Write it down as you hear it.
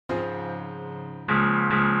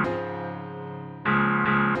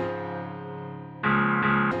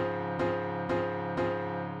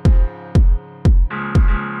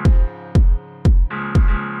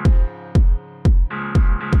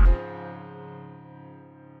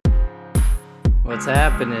What's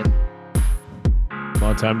happening?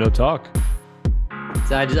 Long time no talk.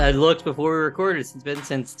 So I looked before we recorded. It's been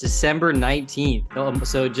since December 19th.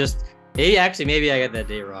 So just maybe I got that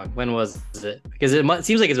date wrong. When was it? Because it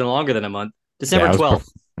seems like it's been longer than a month. Yeah, December it was 12th.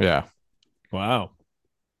 yeah. Wow.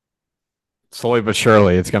 Slowly but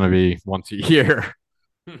surely, it's going to be once a year.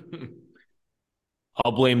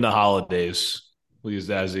 I'll blame the holidays. We'll use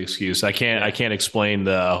that as the excuse. I can't explain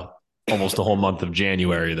the almost the whole month of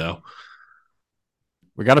January though.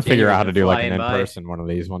 We got to figure January's out how been to do like an flying by. in-person one of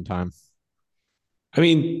these one time. I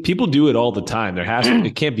mean, people do it all the time.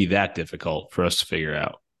 It can't be that difficult for us to figure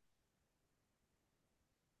out.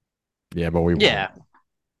 Yeah, but we Yeah. won't.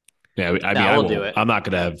 Yeah, I mean, No, I we'll won't. do it. I'm not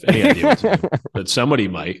going to have any idea what to do, but somebody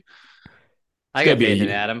might. I gotta got be faith in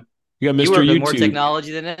a- Adam. You got You Mr. work with more YouTube,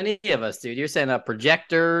 technology than any of us, dude. You're setting up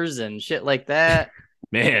projectors and shit like that.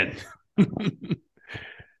 man.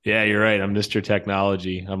 Yeah, you're right. I'm Mr.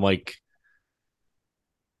 Technology. I'm like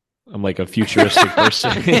a futuristic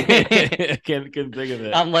person. I can't think of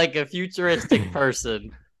it. I'm like a futuristic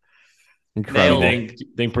person. Incredible. Nailed it.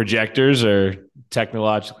 Think projectors are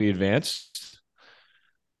technologically advanced?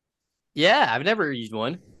 Yeah, I've never used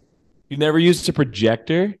one. You never used a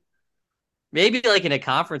projector? Maybe like in a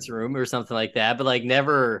conference room or something like that, but like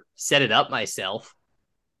never set it up myself.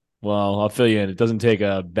 Well, I'll fill you in. It doesn't take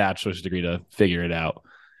a bachelor's degree to figure it out.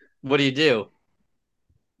 What do you do?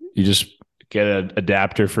 You just get an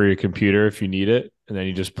adapter for your computer if you need it, and then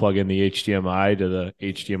you just plug in the HDMI to the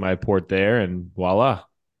HDMI port there, and voila.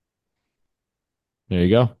 There you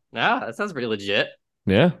go. Ah, that sounds pretty legit.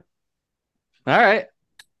 Yeah. All right.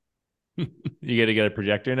 You got to get a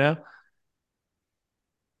projector now?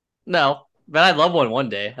 No, but I'd love one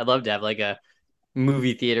day. I'd love to have like a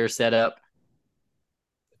movie theater set up.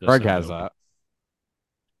 Greg has that.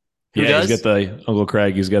 Who Yeah, does? he's got the Uncle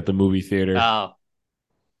Craig. He's got the movie theater. Oh,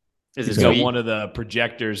 is it He's got sweet? one of the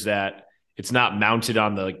projectors that it's not mounted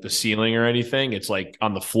on the ceiling or anything. It's like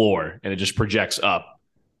on the floor, and it just projects up.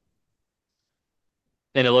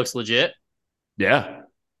 And it looks legit. Yeah,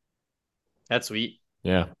 That's sweet.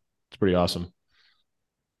 yeah, it's pretty awesome.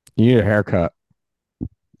 You need a haircut.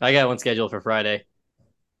 I got one scheduled for Friday.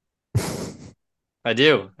 I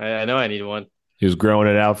do. I know I need one. He was growing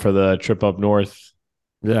it out for the trip up north.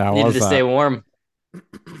 Yeah, how Needed was to that? stay warm.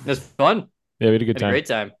 It was fun. Yeah, we had a good Had a time. great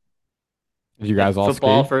time. Did you guys all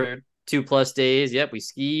Football ski? for 2+ days. Yep, we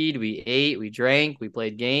skied, we ate, we drank, we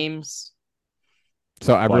played games.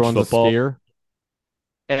 So everyone's a football. skier?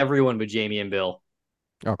 Everyone but Jamie and Bill.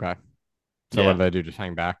 Okay. So Yeah. what did they do? Just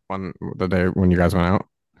hang back when you guys went out?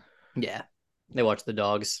 Yeah, they watched the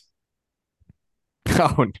dogs.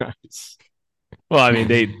 Oh, nice. Well, I mean,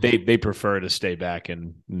 they prefer to stay back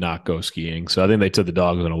and not go skiing. So I think they took the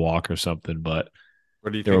dogs on a walk or something. But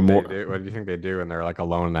What do you There were think more- they do? What do you think they do when they're like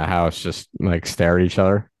alone in the house, just like stare at each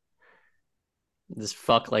other? Just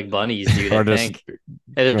fuck like bunnies, dude. I Or just think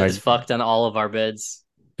it like- just fucked on all of our beds.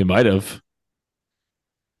 they might have.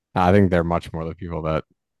 I think they're much more the people that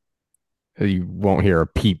you won't hear a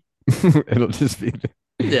peep. It'll just be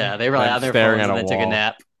Yeah, they were Like on their staring phones at and a then took a wall.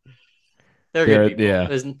 nap. They're They're- good people. yeah. It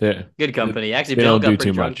was They- good company. Actually, they Bill don't got do pretty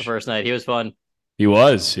too drunk much. the first night. He was fun. He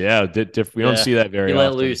was, yeah. We don't Yeah. see that very He let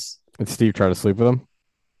often. loose. Did Steve try to sleep with him?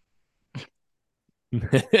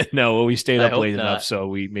 No, well, we stayed I up hope late not. enough, so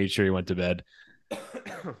we made sure he went to bed.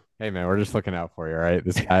 Hey man, we're just looking out for you, right?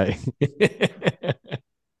 This guy,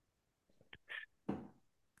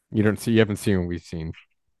 you haven't seen what we've seen.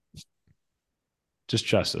 Just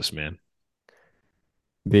trust us, man.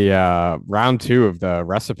 The round two of the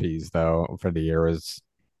recipes though for the year was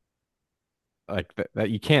like that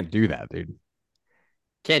you can't do that, dude.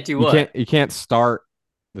 Can't do You what? can't start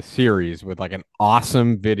the series with like an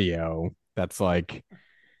awesome video that's like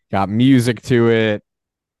got music to it,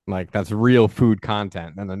 like that's real food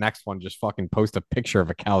content. Then the next one just fucking post a picture of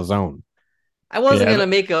a calzone. I wasn't Yeah,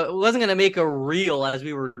 gonna make a reel as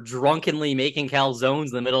we were drunkenly making calzones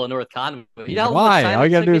in the middle of North Conway. You know how Why? much time All you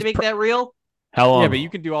it gotta took do me is to make that reel? How long? Yeah, but you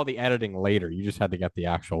can do all the editing later. You just had to get the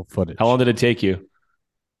actual footage. How long did it take you?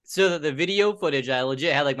 So that the video footage, I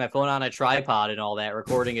legit had like my phone on a tripod and all that,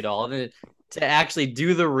 recording it all. And then to actually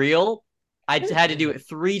do the reel, I had to do it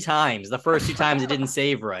 3 times. The first 2 times it didn't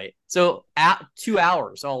save right. So at 2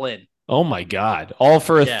 hours all in. Oh my god! All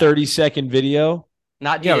for a Yeah. 30-second video?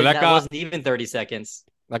 Not Yeah, but even, that that got- wasn't even 30 seconds.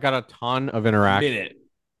 That got a ton of interaction. Minute.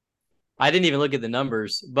 I didn't even look at the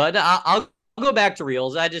numbers, but I'll go back to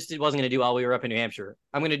reels. I just wasn't going to do while we were up in New Hampshire.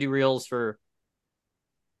 I'm going to do reels for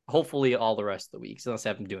hopefully all the rest of the weeks, unless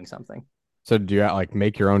I'm doing something. So do you like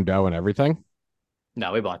make your own dough and everything?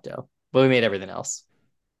 No, we bought dough, but we made everything else.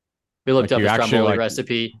 We looked Like up you a actually, stromboli like-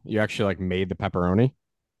 recipe. You actually like made the pepperoni?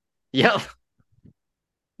 Yep.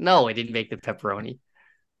 No, I didn't make the pepperoni.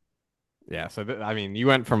 Yeah. So I mean, you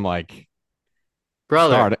went from like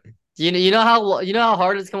Brother, start. you know how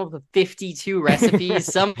hard it is to come up with 52 recipes?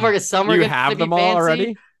 Some are You gonna have be them all fancy.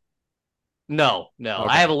 already? No. I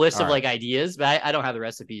Okay, have a list all of right. like ideas, but I don't have the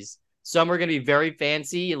recipes. Some are gonna be very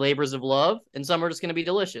fancy, labors of love, and some are just gonna be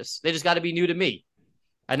delicious. They just got to be new to me.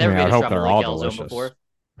 I I never mean, I made would a hope they're stromboli all calzone delicious. before.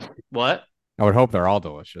 What? I would hope they're all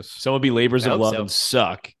delicious. Some would be labors I of hope love so. and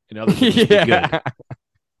suck, and others would just be good.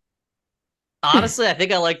 Honestly, I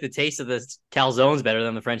think I like the taste of the calzones better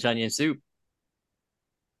than the French onion soup.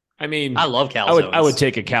 I mean, I love I would calzones.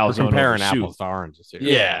 take a We're calzone over comparing soup. apples to oranges here.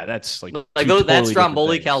 Yeah, that's like Like two that totally different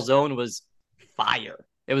stromboli things. calzone was fire.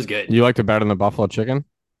 It was good. You liked it better than the buffalo chicken?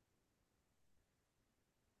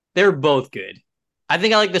 They're both good. I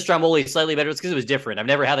think I like the stromboli slightly better. It's because it was different. I've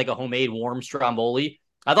never had like a homemade warm stromboli.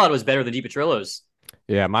 I thought it was better than Di Petrillo's.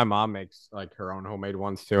 Yeah, my mom makes like her own homemade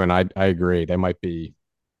ones too, and I agree. They might be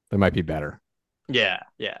better. Yeah.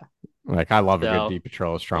 Like I love a So- good Di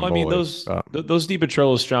Petrillo Well, stromboli. I mean, those Di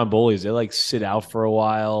Petrillo strombolis, they like sit out for a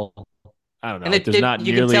while. I don't know. And Like, there's not you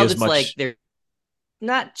can nearly tell as it's much. like they're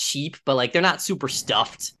not cheap, but like they're not super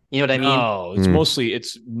stuffed. You know what I mean? No, it's Mm. mostly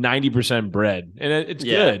it's 90% bread, and it's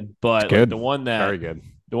Yeah. good. But good. Like, the one very good.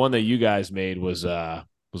 that you guys made was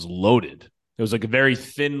loaded. It was like a very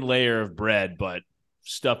thin layer of bread, but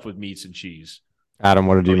stuffed with meats and cheese. Adam,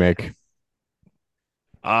 what did you Oh, yeah. make?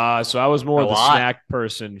 So I was more A of the lot. snack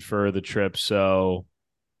person for the trip. So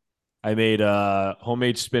I made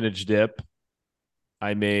homemade spinach dip.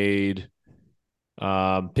 I made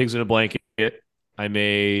pigs in a blanket. I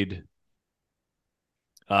made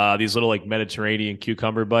these little like Mediterranean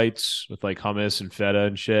cucumber bites with like hummus and feta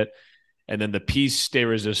and shit. And then the piece de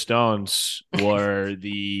resistance were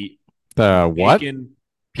the The what? bacon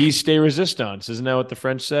piece de resistance. Isn't that what the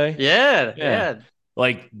French say? Yeah.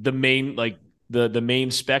 Like the main the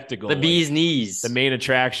main spectacle. The like, bee's knees. the main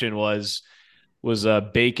attraction was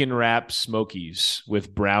bacon wrapped smokies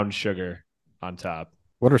with brown sugar on top.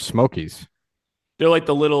 What are smokies? They're like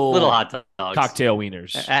the little hot dogs. cocktail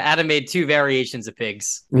wieners. Adam made 2 variations of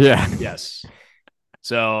pigs. Yeah. Yes.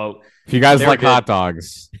 So If you guys They're like good. hot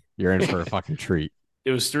dogs, you're in for a fucking treat.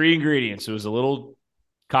 it was 3 ingredients. It was a little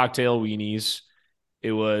cocktail weenies.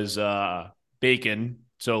 It was bacon.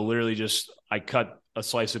 So literally just I cut a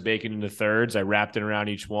slice of bacon into thirds. I wrapped it around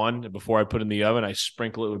each one. And before I put it in the oven, I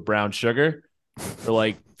sprinkle it with brown sugar for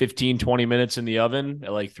like 15, 20 minutes in the oven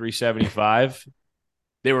at like 375.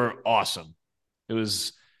 They were awesome. It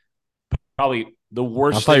was probably the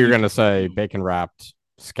worst. I thought you were thing going to say bacon wrapped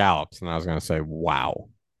scallops, and I was going to say, wow.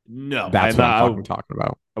 No, That's what I'm fucking talking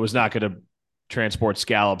about. I was not going to transport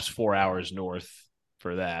scallops 4 hours north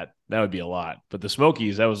for that. That would be a lot. But the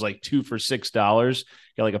Smokies, that was like 2 for $6.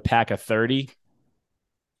 Got like a pack of 30.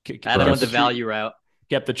 Adam went the value route.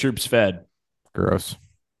 Kept the troops fed. Gross.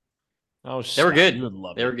 Oh, They were good. You would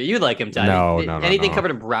love They were it. good. You'd like them, Ty. No. Anything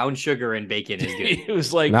covered in brown sugar and bacon is good. It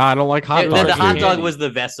was like No, I don't like hot the dogs. hot dude. dog was the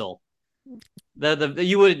vessel.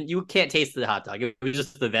 You can't taste the hot dog. It was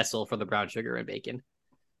just the vessel for the brown sugar and bacon.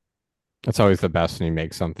 That's always the best when you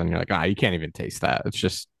make something. You're like, you can't even taste that. It's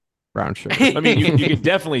just brown sugar. I mean, you could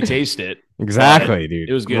definitely taste it. Exactly, dude.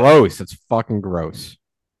 it was good. Gross. It's fucking gross.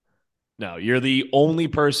 No, you're the only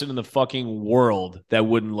person in the fucking world that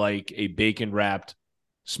wouldn't like a bacon wrapped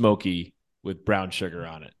Smoky with brown sugar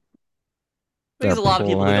on it. There's a lot of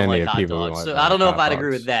people who don't plenty like of hot people who dogs, don't so like I don't know if hot I'd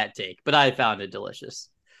agree dogs. with that take, but I found it delicious.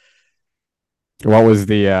 What was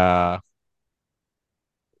the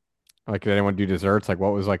like, did anyone do desserts? Like,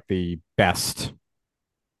 what was like the best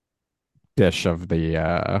dish of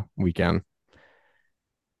the weekend?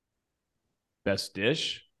 Best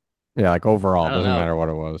dish? Yeah, like overall, I don't doesn't know. matter what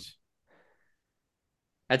it was.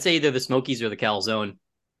 I'd say either the Smokies or the calzone.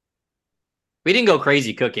 We didn't go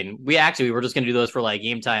crazy cooking. We were just gonna do those for like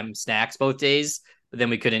game time snacks both days, but then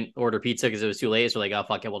we couldn't order pizza because it was too late. So we're like, oh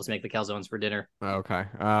fuck it, we'll just make the calzones for dinner. Okay.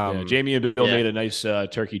 Yeah, Jamie and Bill yeah. made a nice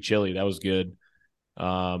turkey chili. That was good. With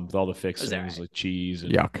all the fixings alright. like cheese.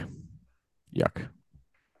 And Yuck.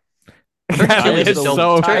 Turkey That chili is is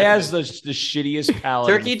so Ty bad. has the shittiest palate.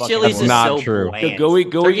 Turkey in the fucking chili's That's is not so true. bland. Go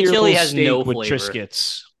eat Turkey your chili whole has steak no with flavor.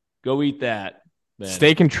 Triscuits. Go eat that. Man.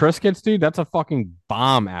 Steak and Triscuits, dude. That's a fucking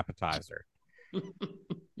bomb appetizer.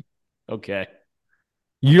 Okay.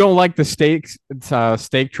 You don't like the steaks? It's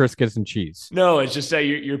steak, Triscuits, and cheese. No, it's just that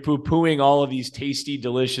you're poo-pooing all of these tasty,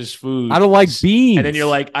 delicious foods. I don't like beans. And then you're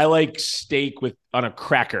like, I like steak on a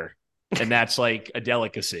cracker, and that's like a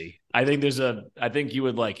delicacy. I think you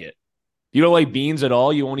would like it. You don't like beans at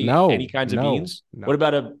all? You won't eat any kinds of beans? No. What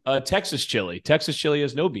about a Texas chili? Texas chili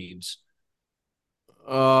has no beans.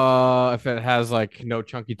 If it has like no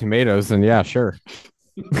chunky tomatoes, then yeah, sure.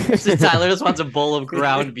 So Tyler just wants a bowl of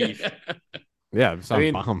ground beef, Yeah, it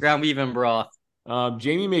sounds bomb. ground beef and broth.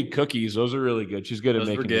 Jamie made cookies. Those are really good. She's good at Those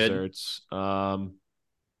were making good. desserts.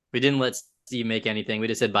 We didn't let Steve make anything. We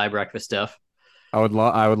just said buy breakfast stuff. I would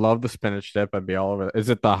love the spinach dip. I'd be all over it. Is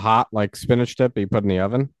it the hot like spinach dip that you put in the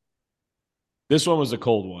oven? This one was a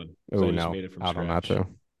cold one. Oh I just no, made it from I don't know scratch.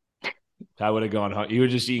 too. I would have gone. You were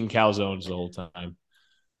just eating calzones the whole time.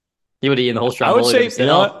 He would have eaten the whole I would say, himself. you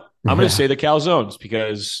know what? I'm going to say the calzones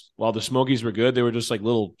because while the Smokies were good, they were just like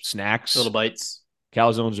little snacks. Little bites.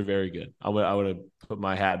 Calzones are very good. I would have put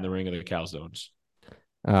my hat in the ring of the calzones.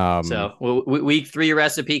 So week 3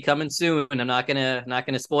 recipe coming soon. I'm not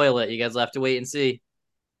gonna spoil it. You guys will have to wait and see.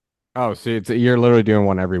 Oh, see, you're literally doing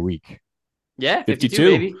one every week. Yeah, 52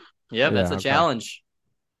 52. baby. Yep, that's the challenge.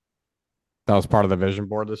 That was part of the vision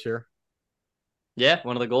board this year. Yeah,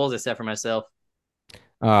 one of the goals I set for myself.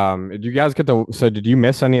 Did you guys did you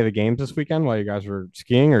miss any of the games this weekend while you guys were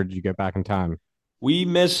skiing, or did you get back in time? We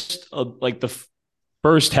missed like the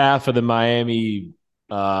first half of the Miami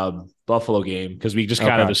Buffalo game because we just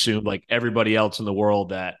kind of assumed like everybody else in the world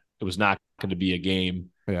that it was not going to be a game.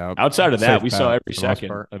 Yeah. Outside of that, we saw every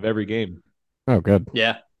second of every game. Oh, good.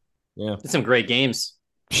 Yeah. It's some great games.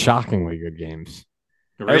 Shockingly good games.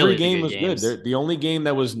 Really every game was games. good. The only game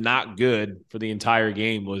that was not good for the entire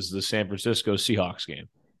game was the San Francisco Seahawks game.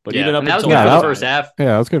 But even up that was until good for the first half. Yeah,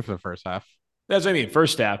 that was good for the first half. That's what I mean,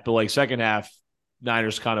 first half, but like second half,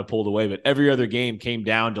 Niners kind of pulled away. But every other game came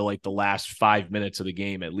down to like the last 5 minutes of the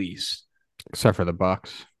game at least. Except for the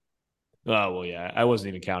Bucks. Oh, well, yeah. I wasn't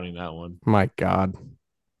even counting that one. My God.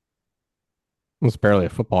 It was barely a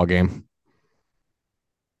football game.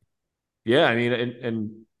 Yeah, I mean,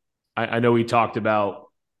 and I know we talked about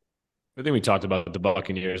I think we talked about the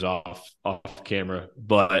Buccaneers off camera,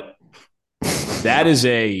 but that is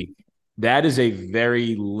a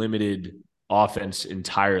very limited offense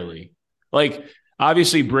entirely. Like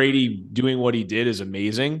obviously Brady doing what he did is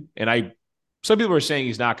amazing, and some people are saying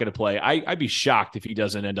he's not going to play. I'd be shocked if he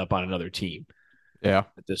doesn't end up on another team. Yeah,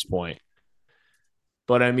 at this point.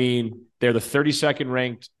 But I mean, they're the 32nd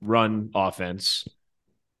ranked run offense,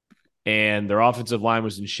 and their offensive line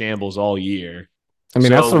was in shambles all year. I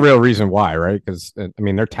mean, that's the real reason why, right? Because I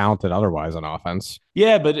mean, they're talented otherwise on offense.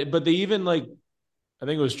 Yeah, but they even I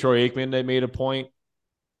think it was Troy Aikman that made a point,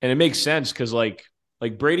 and it makes sense because like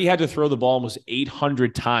Brady had to throw the ball almost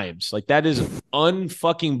 800 times. Like that is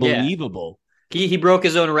unfucking believable. Yeah. He broke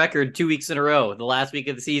his own record 2 weeks in a row, the last week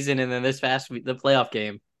of the season, and then this past week, the playoff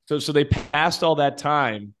game. So they passed all that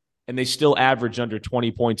time, and they still average under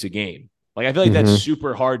 20 points a game. Like I feel like that's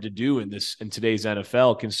super hard to do in today's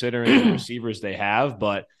NFL, considering the receivers they have.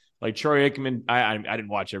 But like Troy Aikman, I didn't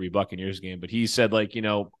watch every Buccaneers game, but he said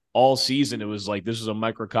all season it was like this was a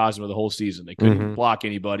microcosm of the whole season. They couldn't block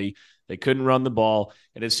anybody, they couldn't run the ball,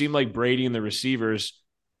 and it seemed like Brady and the receivers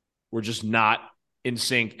were just not in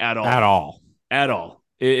sync at all. At all.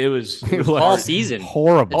 It was all season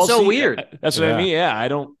horrible. It's so weird. That's what I mean. Yeah,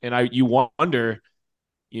 you wonder,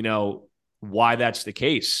 why that's the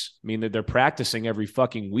case. I mean, that they're practicing every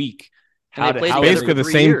fucking week. Basically the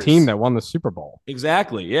same team that won the Super Bowl.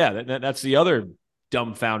 Exactly. Yeah, that's the other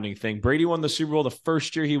dumbfounding thing. Brady won the Super Bowl the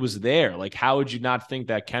first year he was there. Like, how would you not think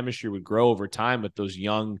that chemistry would grow over time with those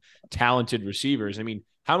young, talented receivers? I mean,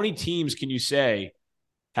 how many teams can you say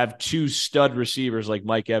have two stud receivers like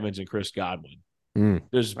Mike Evans and Chris Godwin?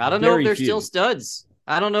 There's I don't know if they're still studs.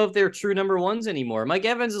 I don't know if they're true number ones anymore. Mike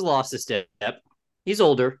Evans has lost a step. He's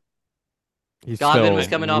older. Godwin was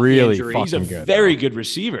coming off really the injury. He's a very good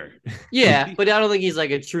receiver. Yeah, but I don't think he's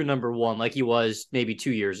like a true number one like he was maybe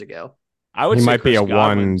 2 years ago. I would he say might Chris be a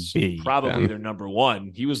Godwin's 1B. Probably their number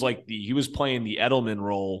one. He was he was playing the Edelman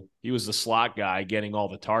role. He was the slot guy, getting all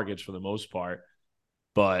the targets for the most part.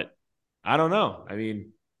 But I don't know. I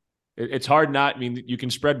mean, it's hard not. I mean, you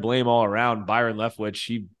can spread blame all around. Byron Leftwich,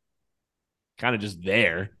 he kind of just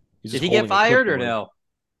there. Did he get fired or no?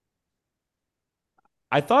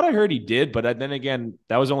 I thought I heard he did, but then again,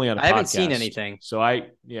 that was only on a podcast. I haven't seen anything. So I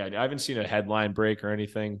haven't seen a headline break or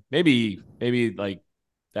anything. Maybe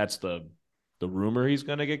that's the rumor he's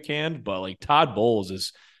going to get canned, but like Todd Bowles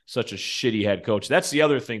is such a shitty head coach. That's the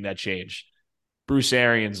other thing that changed. Bruce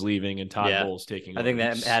Arians leaving and Todd Bowles taking over. I think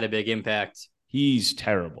that had a big impact. He's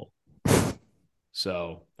terrible.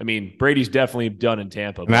 So, I mean, Brady's definitely done in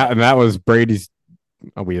Tampa. And that was Brady's,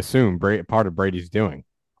 we assume, part of Brady's doing.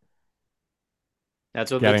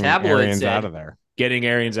 That's what the tabloids said. Out of there. Getting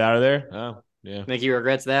Arians out of there? Oh, yeah. I think he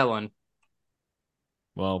regrets that one.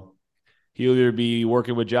 Well, he'll either be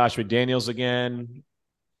working with Josh McDaniels again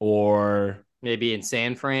or maybe in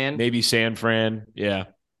San Fran. Maybe San Fran. Yeah.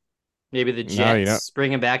 Maybe the Jets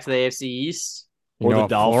bring him back to the AFC East. You Or know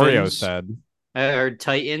the what Florio Dolphins. said? I heard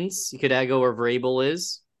Titans. You could go where Vrabel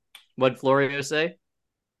is. What'd Florio say?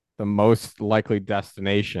 The most likely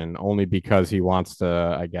destination, only because he wants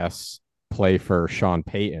to, I guess, play for Sean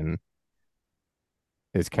Payton,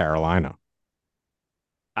 is Carolina.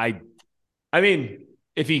 I mean,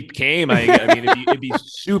 if he came, I mean, it'd be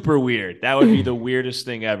super weird. That would be the weirdest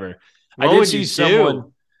thing ever. What I did would see you someone.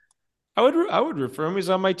 do? I would refer him as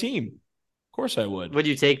on my team. Of course, I would. Would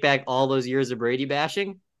you take back all those years of Brady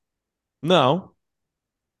bashing? No,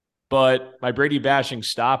 but my Brady bashing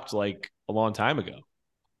stopped like a long time ago.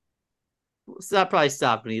 So that probably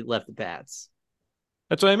stopped when he left the Pats.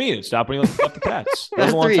 That's what I mean. It stopped when he left the Pats. That was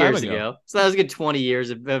That's a long 3 time years ago. ago. So that was a good 20 years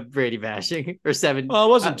of Brady bashing or 7. Well, it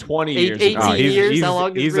wasn't 20 eight- years 18 ago. years? How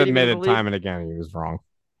long has he's Brady been in the admitted league? time and again he was wrong.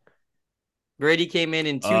 Brady came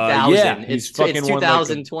in 2000. Yeah, he's it's fucking won, like,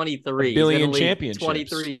 2023. a billion He's been in the league championships.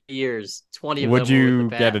 23 years. 20 of Would them were with you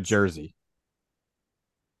the get a Pats. jersey?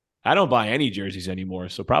 I don't buy any jerseys anymore,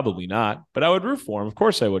 so probably not. But I would root for him. Of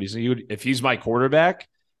course, I would. He would if he's my quarterback.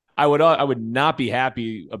 I would not be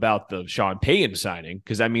happy about the Sean Payton signing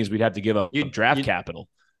because that means we'd have to give up draft capital.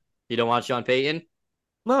 You don't want Sean Payton?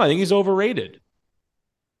 No, I think he's overrated.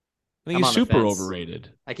 I think I'm he's on the super fence.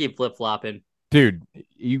 overrated. I keep flip flopping. Dude,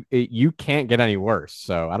 you can't get any worse.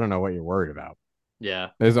 So I don't know what you're worried about. Yeah,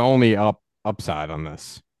 There's only upside on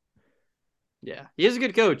this. yeah. He is a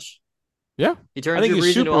good coach. Yeah. He I turns think Drew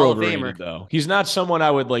he's Brees into super a Hall of overrated, Famer. though. He's not someone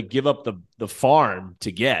I would like give up the farm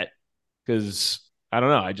to get because I don't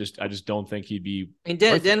know. I just don't think he'd be. I mean,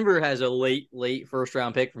 worth it. Denver has a late first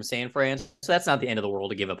round pick from San Fran, so that's not the end of the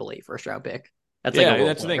world to give up a late first round pick. That's like a role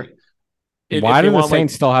that's the player. thing. Why do the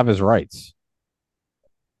Saints still have his rights?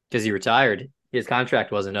 Because he retired. His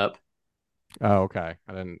contract wasn't up. Oh, okay.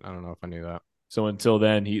 I don't know if I knew that. So until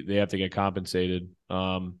then, they have to get compensated.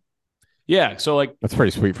 Yeah. So like That's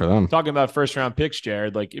pretty sweet for them. talking about first round picks,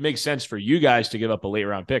 Jared, like it makes sense for you guys to give up a late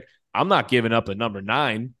round pick. I'm not giving up a number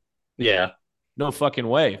 9. Yeah. No fucking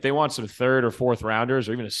way. If they want some third or fourth rounders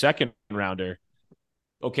or even a second rounder,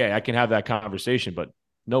 okay, I can have that conversation, but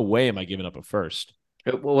no way am I giving up a first.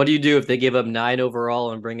 Well, what do you do if they give up 9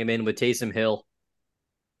 overall and bring him in with Taysom Hill?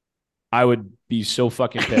 I would be so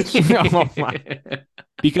fucking pissed Oh, my.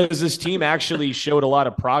 because this team actually showed a lot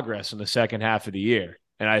of progress in the second half of the year.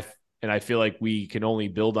 And I feel like we can only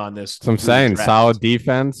build on this. So I'm through the saying draft. solid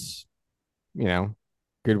defense,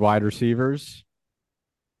 good wide receivers.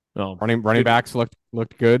 No, Running good- backs looked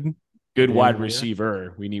good. good Yeah, wide yeah.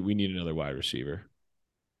 receiver. We need another wide receiver.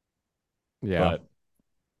 Yeah. But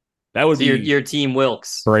that would So be your team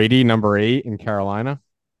Wilkes. Brady, number 8 in Carolina,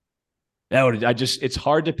 it's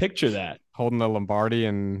hard to picture that. holding the Lombardi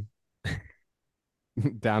in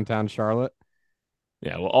downtown Charlotte.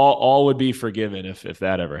 Yeah, well, all would be forgiven if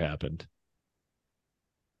that ever happened.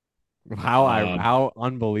 How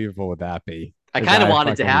unbelievable would that be? I The kind of guy want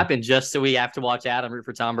it to fucking- happen just so we have to watch Adam root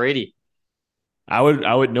for Tom Brady. I would.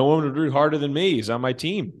 No one would root harder than me. He's on my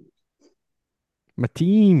team. My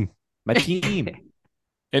team. My team.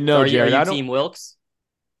 And So no, are you, Jared, I are you don't. team Wilkes?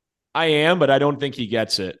 I am, but I don't think he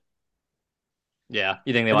gets it. Yeah.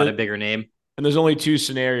 You think they And want the- a bigger name? And there's only 2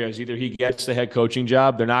 scenarios. Either he gets the head coaching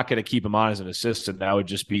job. They're not going to keep him on as an assistant. That would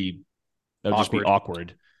just be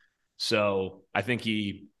awkward. So I think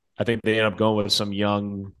they end up going with some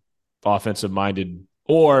young offensive minded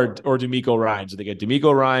or D'Amico Ryans. So they get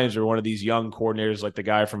D'Amico Ryans or one of these young coordinators like the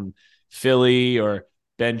guy from Philly or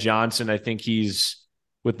Ben Johnson. I think he's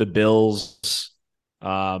with the Bills.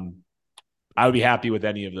 I would be happy with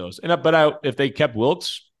any of those. If they kept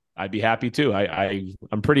Wilkes, I'd be happy too.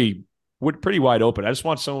 I'm pretty wide open. I just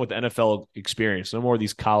want someone with NFL experience. No more of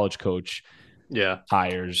these college coach Yeah.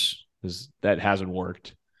 hires because that hasn't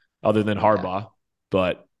worked other than Harbaugh.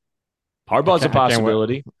 But Harbaugh's a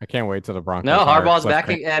possibility. I can't wait till the Broncos. No, hire Harbaugh's Cliff back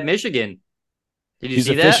Kingsbury. at Michigan. Did you He's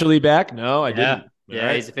see that? officially back? No, I Yeah. didn't. Yeah, All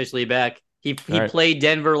right. he's officially back. He All right. played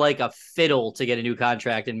Denver like a fiddle to get a new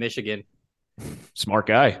contract in Michigan. Smart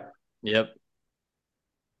guy. Yep.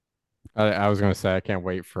 I was going to say I can't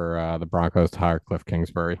wait for the Broncos to hire Cliff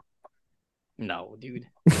Kingsbury. No, dude.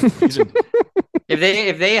 He's a-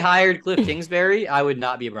 If they hired Cliff Kingsbury, I would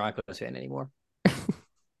not be a Broncos fan anymore.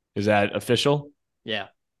 Is that official? Yeah.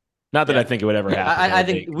 Not that Yeah. I think it would ever happen. I That would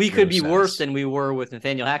think make we no could be sense. worse than we were with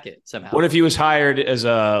Nathaniel Hackett somehow. What if he was hired as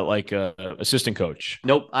a assistant coach?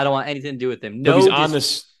 Nope, I don't want anything to do with him. So No, he's on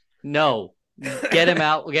this. No, get him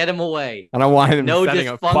out. Get him away. I don't want him No setting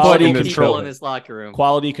up dysfunctional quality people control. in this locker room.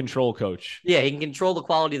 Quality control coach. Yeah, he can control the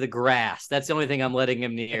quality of the grass. That's the only thing I'm letting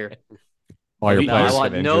him near. All your No, No, I players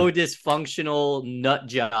want get no injured. dysfunctional nut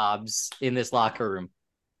jobs in this locker room.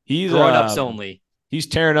 He's Grown ups only. He's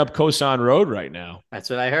tearing up Kosan Road right now. That's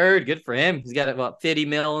what I heard. Good for him. He's got about 50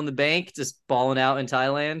 mil in the bank, just balling out in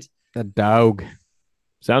Thailand. The dog.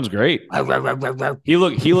 Sounds great. He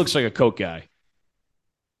looks like a coke guy.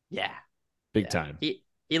 Yeah, big time.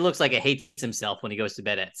 He looks like he hates himself when he goes to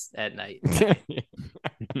bed at night.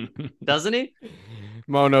 Doesn't he?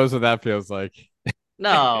 Mo knows what that feels like.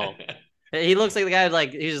 No, he looks like the guy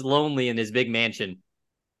like he's lonely in his big mansion.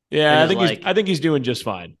 Yeah, I think he's doing just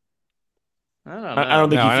fine. I don't know. I don't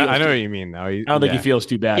think I know what you mean though. I don't think he feels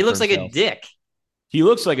too bad. He looks for like himself. a dick. He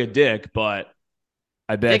looks like a dick, but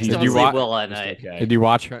I bet Dicks he's don't sleep well at night. Okay. Did you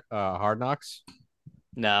watch Hard Knocks?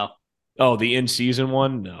 No. Oh, the in-season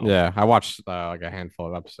one? No. Yeah, I watched like a handful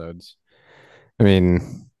of episodes. I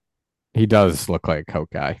mean, he does look like a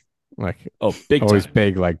coke guy. Like, big always time.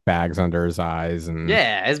 big like bags under his eyes, and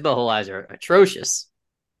yeah, his whole eyes are atrocious.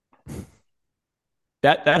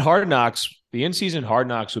 That Hard Knocks, the in-season Hard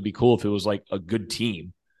Knocks would be cool if it was like a good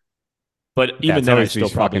team. But even then, I still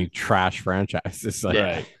probably trash franchises. Like,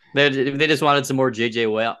 yeah. They just wanted some more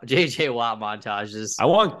JJ Watt montages. I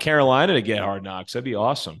want Carolina to get Hard Knocks. That'd be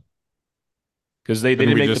awesome. Because they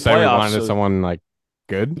didn't make the playoffs. Say we wanted someone like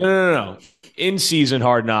good. No. In-season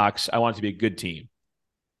Hard Knocks, I want it to be a good team.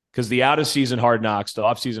 Because the out-of-season Hard Knocks, the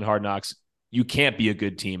off-season Hard Knocks, you can't be a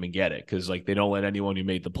good team and get it because like they don't let anyone who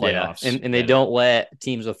made the playoffs. Yeah. And they don't let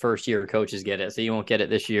teams with first-year coaches get it, so you won't get it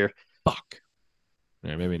this year. Fuck.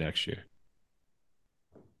 Yeah, maybe next year.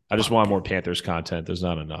 I just want more Panthers content. There's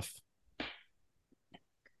not enough.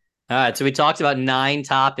 All right, so we talked about 9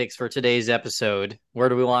 topics for today's episode. Where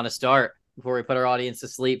do we want to start before we put our audience to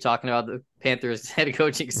sleep talking about the Panthers head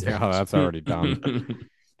coaching search? Oh, that's already done.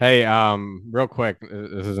 Hey, real quick,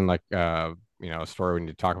 this isn't like a story we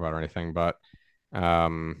need to talk about or anything, but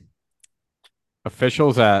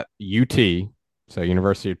officials at UT, so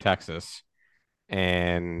University of Texas,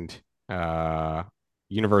 and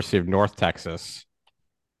University of North Texas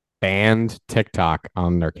banned TikTok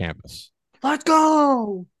on their campus. Let's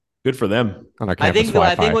go. Good for them. On their campus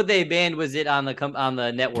Wi-Fi. I think what they banned was it on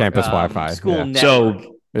the network campus Wi-Fi school network.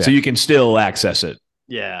 So you can still access it.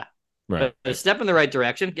 Yeah. Right. But a step in the right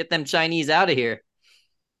direction. Get them Chinese out of here.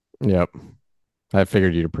 Yep. I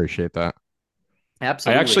figured you'd appreciate that.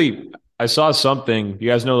 Absolutely. I saw something. You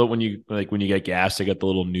guys know that when you get gas, they get the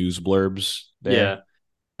little news blurbs there. Yeah.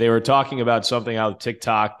 They were talking about something how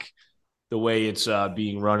TikTok, the way it's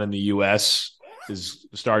being run in the US is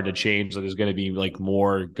starting to change. Like there's going to be like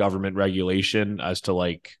more government regulation as to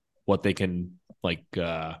like what they can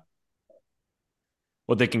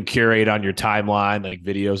curate on your timeline, like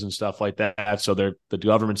videos and stuff like that. So the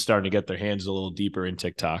government's starting to get their hands a little deeper in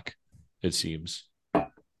TikTok, it seems.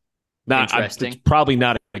 Interesting. It's probably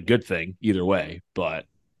not a good thing either way, but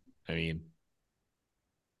I mean,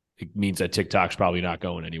 it means that TikTok's probably not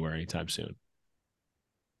going anywhere anytime soon.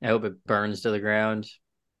 I hope it burns to the ground.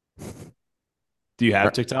 Do you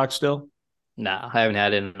have TikTok still? No, I haven't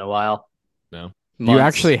had it in a while. No. You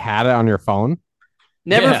actually had it on your phone?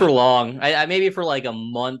 Never for long. I maybe for like a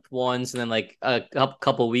month once, and then like a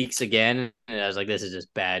couple weeks again. And I was like, "This is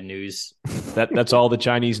just bad news." That's all the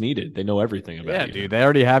Chinese needed. They know everything about you, dude. They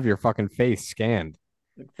already have your fucking face scanned.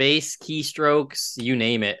 Face, keystrokes, you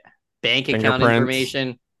name it. Bank account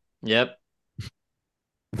information. Yep.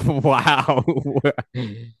 Wow.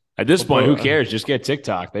 At this point, who cares? Just get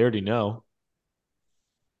TikTok. They already know.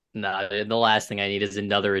 Nah, the last thing I need is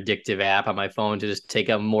another addictive app on my phone to just take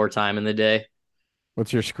up more time in the day.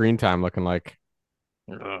 What's your screen time looking like?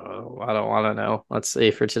 I don't want to know. Let's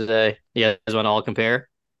see for today. You guys want to all compare?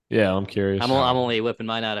 Yeah, I'm curious. I'm only whipping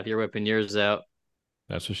mine out if you're whipping yours out.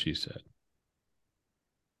 That's what she said.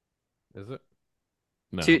 Is it?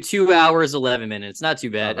 No. 2 hours, 11 minutes. Not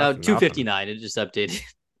too bad. Oh, 2:59. It just updated.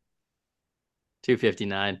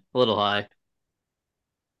 2:59. A little high.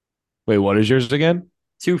 Wait, what is yours again?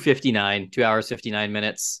 2:59. 2 hours, 59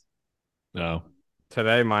 minutes. No.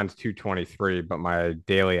 Today mine's 2:23, but my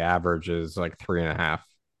daily average is like 3.5.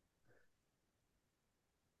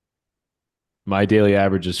 My daily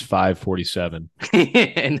average is 5:47.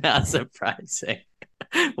 Not surprising.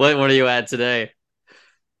 What are you at today?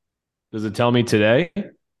 Does it tell me today?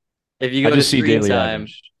 If you go to screen time,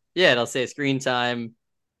 average. Yeah, it'll say screen time.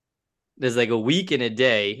 There's like a week and a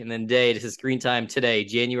day, and then day. This is screen time today,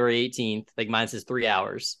 January 18th. Like mine says 3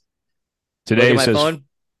 hours. Today says. Phone?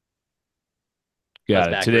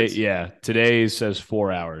 Got it. Today, yeah. Today says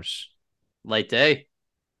 4 hours. Light day.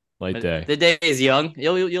 Light day. The day is young.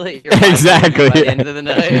 You'll hit your exactly by the end of the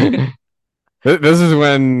night. This is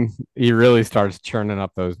when he really starts churning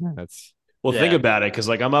up those minutes. Well, think about it, because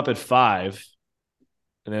like I'm up at 5,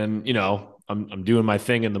 and then I'm doing my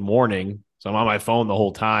thing in the morning. So I'm on my phone the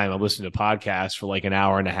whole time. I'm listening to podcasts for like an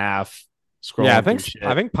hour and a half, scrolling Yeah, through shit.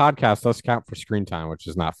 I think podcast does count for screen time, which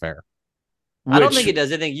is not fair. I don't think it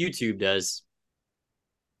does. I think YouTube does.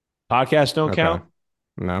 Podcasts don't Okay. count?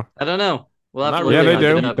 No. I don't know. We'll have to Not Yeah, look they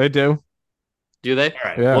it do. up. They do. Do they? All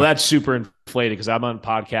right. Yeah. Well, that's super inflated because I'm on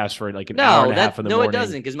podcasts for like an hour and a half in the morning. No, it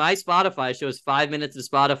doesn't, because my Spotify shows 5 minutes of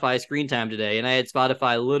Spotify screen time today, and I had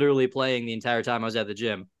Spotify literally playing the entire time I was at the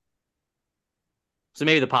gym. So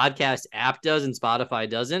maybe the podcast app does and Spotify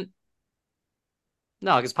doesn't.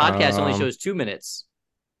 No, because podcast only shows 2 minutes.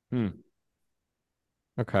 Okay,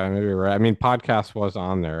 maybe you're right. I mean, podcast was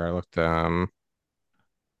on there. I looked.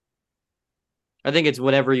 I think it's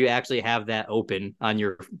whatever you actually have that open on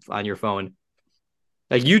your phone.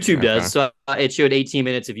 Like YouTube does. So it showed 18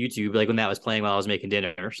 minutes of YouTube, like when that was playing while I was making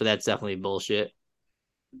dinner. So that's definitely bullshit.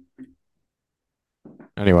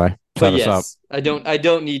 Anyway, But set us up. I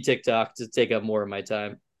don't need TikTok to take up more of my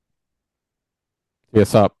time. Tee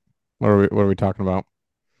us up. What are we talking about?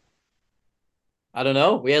 I don't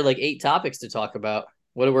know. We had like 8 topics to talk about.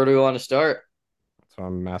 Where do we want to start? So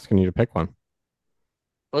I'm asking you to pick one.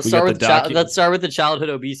 Let's start with the childhood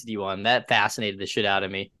obesity one. That fascinated the shit out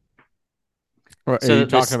of me. Are you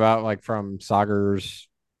talking about like from Sagar's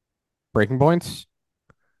Breaking Points?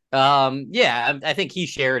 Yeah, I think he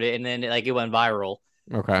shared it and then like it went viral.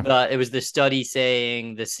 Okay. It was the study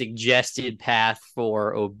saying the suggested path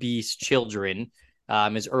for obese children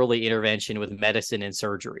is early intervention with medicine and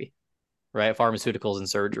surgery, right? Pharmaceuticals and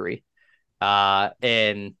surgery.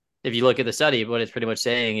 And if you look at the study, what it's pretty much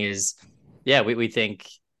saying is, yeah, we think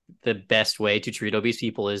the best way to treat obese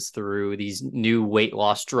people is through these new weight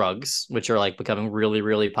loss drugs, which are like becoming really,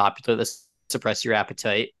 really popular that suppress your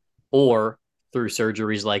appetite, or through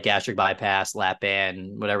surgeries like gastric bypass, lap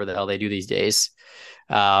band, whatever the hell they do these days.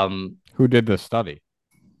 Who did this study?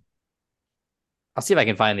 I'll see if I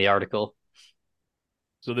can find the article.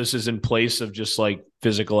 So this is in place of just like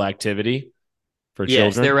physical activity for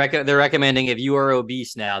yes, children? they're recommending if you are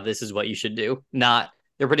obese now, this is what you should do.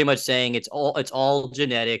 They're pretty much saying it's all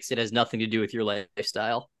genetics. It has nothing to do with your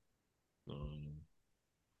lifestyle.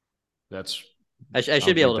 I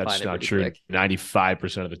should be able to find it. That's not true.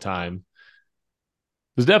 95% of the time.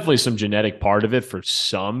 There's definitely some genetic part of it for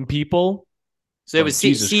some people. So it was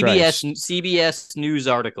CBS News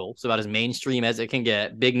article. So about as mainstream as it can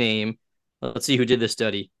get. Big name. Let's see who did this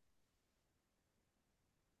study.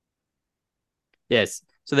 Yes.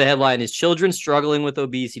 So the headline is children struggling with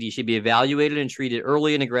obesity should be evaluated and treated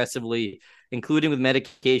early and aggressively, including with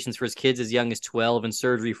medications for kids as young as 12 and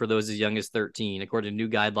surgery for those as young as 13, according to new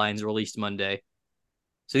guidelines released Monday.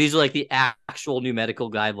 So these are like the actual new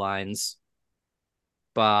medical guidelines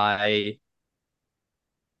by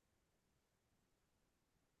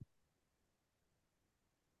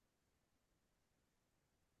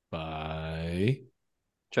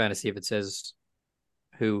trying to see if it says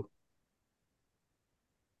who.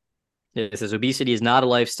 It says obesity is not a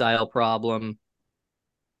lifestyle problem.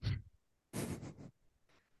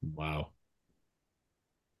 Wow.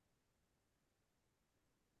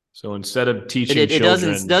 So instead of teaching it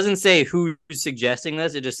children... doesn't say who's suggesting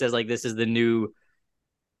this. It just says like this is the new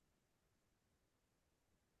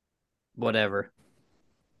whatever.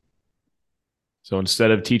 So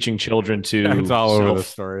instead of teaching children to it's all over the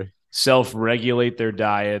story, self-regulate their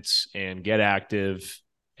diets and get active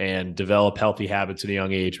and develop healthy habits at a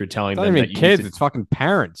young age, we're telling them that kids, it's fucking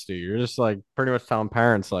parents, dude. You're just like pretty much telling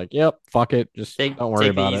parents like, yep, fuck it, just don't worry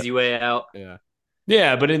about it. Take the easy way out.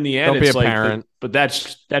 Yeah, but in the end, don't it's be a parent. But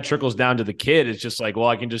that trickles down to the kid. It's just like, well,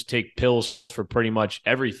 I can just take pills for pretty much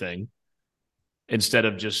everything instead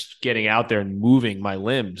of just getting out there and moving my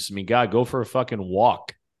limbs. I mean, God, go for a fucking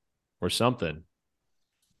walk or something.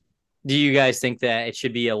 Do you guys think that it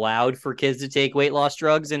should be allowed for kids to take weight loss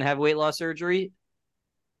drugs and have weight loss surgery?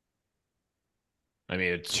 I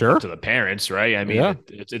mean, it's up to the parents, right? I mean,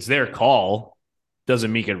 it's their call.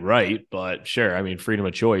 Doesn't make it right, but sure. I mean, freedom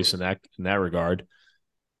of choice in that regard.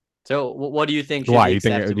 So, what do you think? Why do you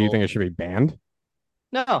think it should be banned?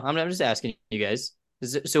 No, I'm just asking you guys.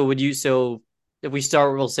 So, if we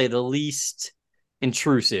start, we'll say the least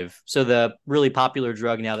intrusive. So, the really popular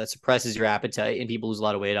drug now that suppresses your appetite and people lose a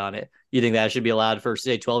lot of weight on it. You think that should be allowed for,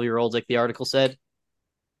 say, 12-year-olds, like the article said?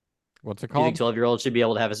 What's it called? You think 12-year-olds should be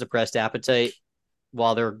able to have a suppressed appetite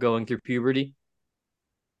while they're going through puberty?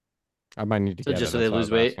 I might need to get just so they lose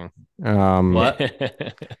weight. What?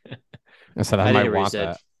 I said I might want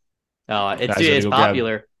that. Oh, it's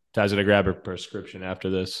popular. Ty's gonna grab a prescription after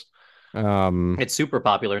this. It's super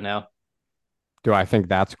popular now. Do I think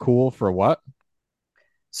that's cool for what?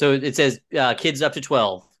 So it says kids up to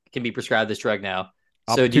 12 can be prescribed this drug now.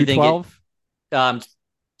 So do you think 12?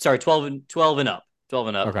 sorry, 12 and up. 12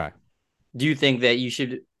 and up. Okay. Do you think that you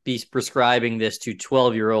should be prescribing this to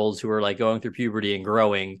 12-year-olds who are like going through puberty and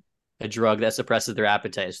growing a drug that suppresses their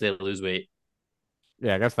appetite so they lose weight?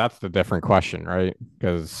 Yeah, I guess that's the different question, right?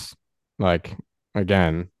 Because, like,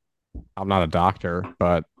 again, I'm not a doctor,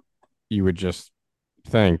 but you would just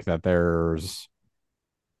think that there's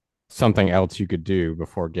something else you could do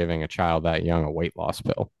before giving a child that young a weight loss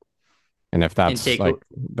pill. And if And that's take like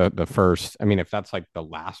the first, I mean, if that's like the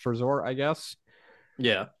last resort, I guess,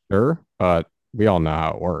 yeah. sure. But we all know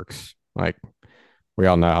how it works. Like, we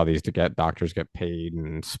all know how doctors get paid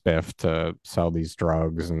and spiffed to sell these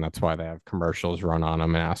drugs, and that's why they have commercials run on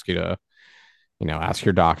them and ask you to, ask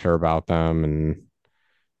your doctor about them, and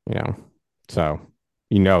you know, so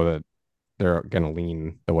that they're going to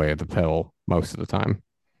lean the way of the pill most of the time.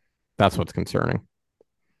 That's what's concerning.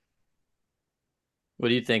 What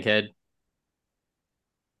do you think, Head?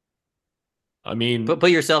 I mean, Put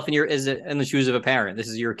yourself in in the shoes of a parent. This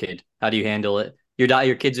is your kid. How do you handle it?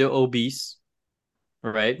 Your kid's obese,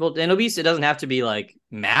 right? Well, and obese, it doesn't have to be like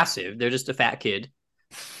massive. They're just a fat kid.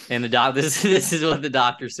 And this is what the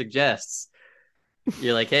doctor suggests.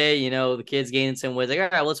 You're like, hey, the kid's gaining some weight. Like, all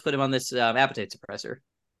right, let's put him on this appetite suppressor.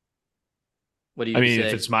 What do you say?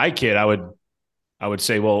 if it's my kid, I would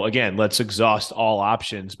say, well, again, let's exhaust all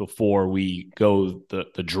options before we go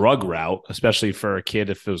the drug route, especially for a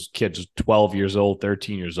kid. If those kids are 12 years old,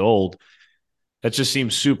 13 years old, that just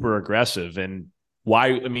seems super aggressive. And why?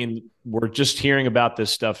 I mean, we're just hearing about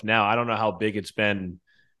this stuff now. I don't know how big it's been,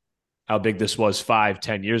 how big this was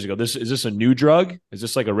 5-10 years ago. Is this a new drug? Is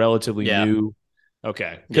this like a relatively new?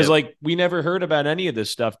 Okay. Because like we never heard about any of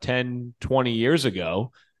this stuff 10, 20 years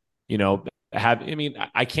ago,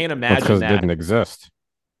 I can't imagine because that it didn't exist.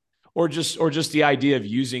 Or just the idea of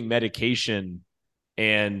using medication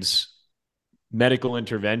and medical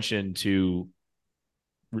intervention to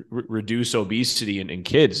reduce obesity in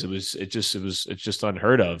kids. It's just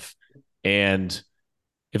unheard of. And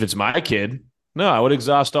if it's my kid, no, I would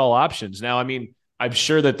exhaust all options. Now, I mean, I'm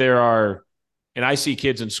sure that there are, and I see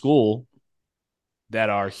kids in school that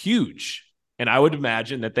are huge, and I would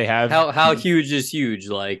imagine that they have how huge is huge?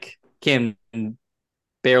 Like, can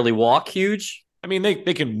barely walk huge? I mean,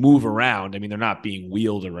 they can move around. I mean, they're not being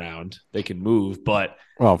wheeled around. They can move, but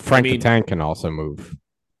Frank the Tank can also move.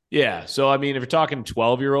 Yeah. So, I mean, if you're talking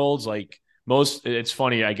 12-year-olds, like it's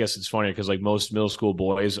funny. I guess it's funny because like most middle school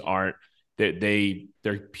boys aren't,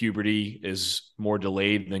 their puberty is more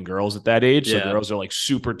delayed than girls at that age. So girls are like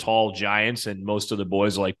super tall giants, and most of the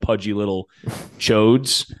boys are like pudgy little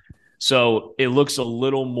chodes. So it looks a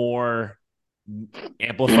little more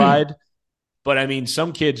amplified. But I mean,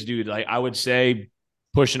 some kids, dude, like I would say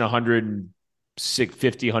pushing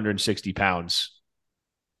 150, 160 pounds.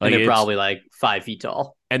 Like, and they're probably like 5 feet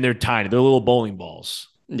tall. And they're tiny. They're little bowling balls.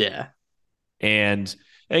 Yeah. And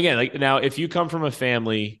again, like now, if you come from a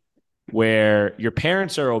family where your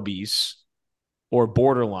parents are obese or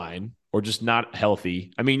borderline or just not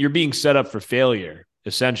healthy, I mean, you're being set up for failure,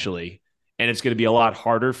 essentially. And it's going to be a lot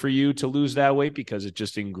harder for you to lose that weight because it's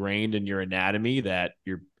just ingrained in your anatomy that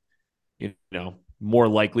you're, more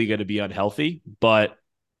likely going to be unhealthy. But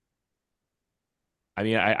I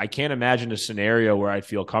mean, I can't imagine a scenario where I'd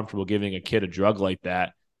feel comfortable giving a kid a drug like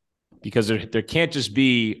that, because there can't just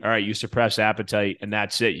be, all right, you suppress appetite and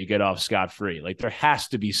that's it. You get off scot-free. Like, there has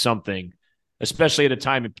to be something, especially at a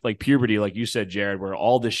time like puberty, like you said, Jared, where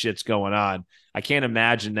all this shit's going on. I can't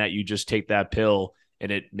imagine that you just take that pill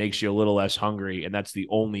and it makes you a little less hungry, and that's the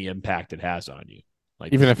only impact it has on you.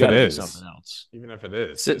 Like, even if it is something else, even if it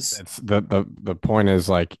is, it's the point is,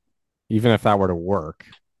 like, even if that were to work,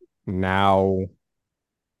 now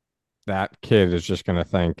that kid is just going to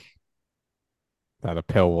think that a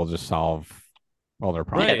pill will just solve all their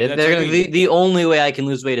problems. Yeah, the only way I can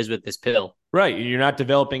lose weight is with this pill. Right. You're not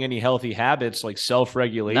developing any healthy habits like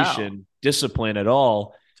self-regulation, discipline at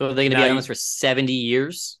all. So are they going to be on this for 70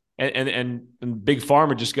 years? And Big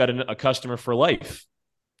Pharma just got a customer for life.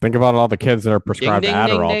 Think about all the kids that are prescribed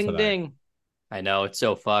Adderall today. I know, it's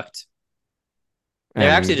so fucked. They're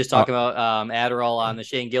actually just talking about Adderall on the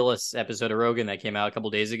Shane Gillis episode of Rogan that came out a couple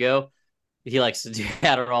days ago. He likes to do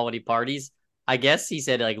Adderall when he parties. I guess he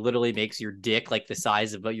said it like literally makes your dick like the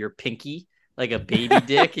size of your pinky, like a baby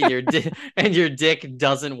dick, and your dick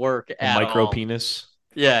doesn't work at all. Micro penis.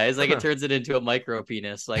 Yeah, it's like it turns it into a micro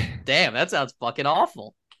penis. Like, damn, that sounds fucking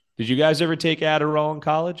awful. Did you guys ever take Adderall in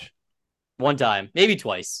college? One time, maybe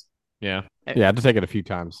twice. Yeah. I had to take it a few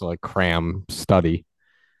times to like cram study.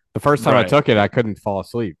 The first time I took it, I couldn't fall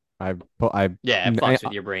asleep. It fucks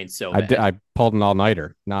with your brain so bad. I pulled an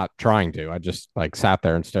all-nighter, not trying to. I just like sat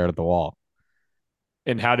there and stared at the wall.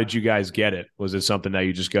 And how did you guys get it? Was it something that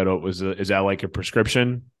you just go to? Is that like a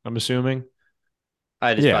prescription? I'm assuming.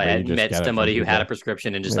 I just Yeah, probably but you had just met get it from somebody who had a people.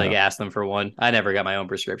 prescription and just Yeah. like asked them for one. I never got my own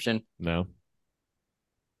prescription. No,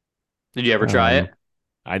 Did you ever try it?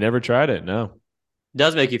 I never tried it. No, It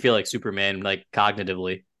does make you feel like Superman, like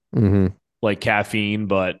cognitively, Mm-hmm. like caffeine,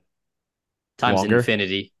 but times longer.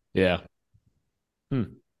 infinity. Yeah.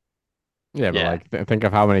 Yeah, but Yeah. like think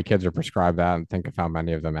of how many kids are prescribed that, and think of how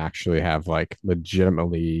many of them actually have like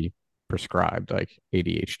legitimately prescribed like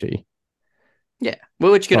ADHD Yeah.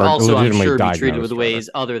 Well, which could or also, I'm legitimately sure, be treated with diagnosed, rather. ways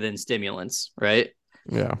other than stimulants, right?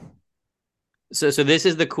 Yeah. So this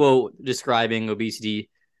is the quote describing obesity.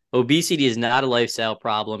 Obesity is not a lifestyle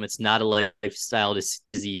problem. It's not a lifestyle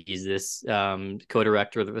disease. This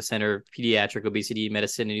co-director of the Center of Pediatric Obesity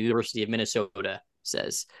Medicine at the University of Minnesota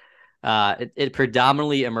says it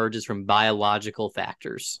predominantly emerges from biological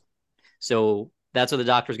factors. So that's what the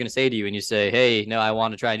doctor is going to say to you, and you say, "Hey, no, I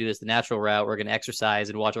want to try and do this the natural route. We're going to exercise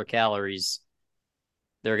and watch our calories."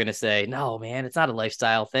 They're going to say, "No, man, it's not a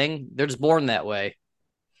lifestyle thing. They're just born that way."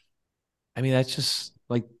 I mean, that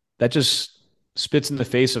just spits in the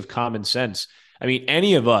face of common sense. I mean,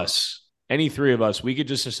 any three of us, we could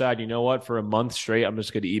just decide, you know what, for a month straight, I'm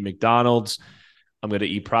just going to eat McDonald's. I'm going to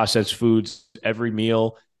eat processed foods every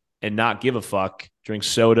meal and not give a fuck, drink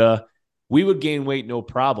soda. We would gain weight, no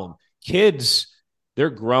problem. Kids, they're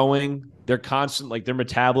growing. They're constant, like their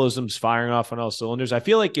metabolism's firing off on all cylinders. I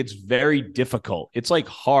feel like it's very difficult. It's like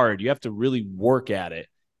hard. You have to really work at it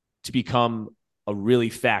to become a really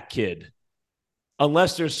fat kid.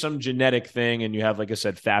 Unless there's some genetic thing and you have, like I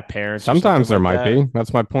said, fat parents. Sometimes there like might that. be.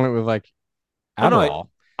 That's my point with like Oh, no, Adderall.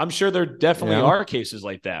 I'm sure there definitely are cases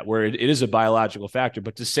like that where it is a biological factor,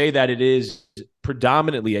 but to say that it is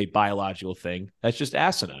predominantly a biological thing, that's just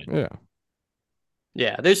asinine. Yeah.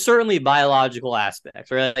 Yeah, there's certainly biological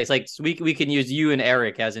aspects, right? It's like we can use you and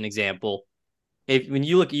Eric as an example. If when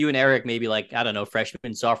you look at you and Eric, maybe like I don't know,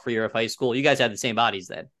 freshman, sophomore year of high school, you guys had the same bodies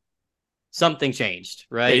then. Something changed,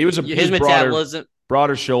 right? Yeah, he was his metabolism metabolism,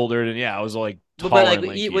 broader shouldered, and yeah, I was like taller but like and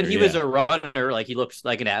lankier, when he was a runner, like he looks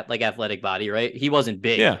like an like athletic body, right? He wasn't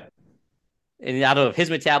big. Yeah. And I don't know if his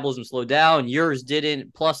metabolism slowed down, yours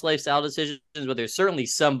didn't, plus lifestyle decisions, but there's certainly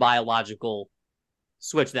some biological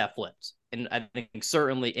switch that flipped. And I think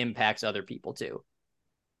certainly impacts other people too.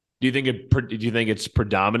 Do you think it's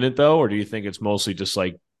predominant though, or do you think it's mostly just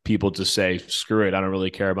like people just say, screw it, I don't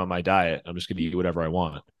really care about my diet. I'm just gonna eat whatever I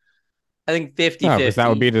want. I think 50 No, because that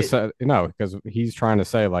would be to 50. say no, because he's trying to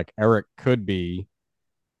say like Eric could be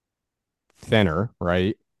thinner,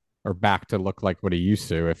 right? Or back to look like what he used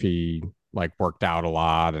to if he like worked out a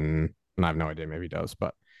lot and I have no idea, maybe he does,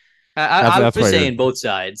 but I that's was what saying both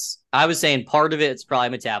sides. I was saying part of it's probably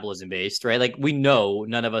metabolism based, right? Like we know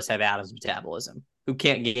none of us have Adam's metabolism. Who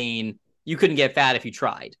can't gain? You couldn't get fat if you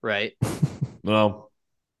tried, right? Well,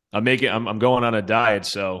 I'm going on a diet,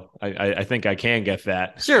 so I think I can get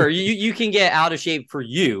fat. Sure, you can get out of shape for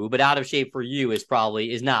you, but out of shape for you is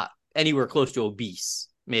not anywhere close to obese.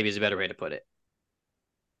 Maybe is a better way to put it.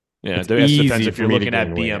 Yeah, it's it depends easy if for you're me to looking at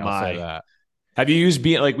gain weight, I'll say BMI. that. Have you used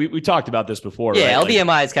like we talked about this before, Yeah, right?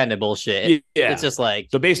 LBMI is kind of bullshit. Yeah. It's just like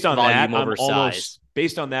So based on that, volume over size.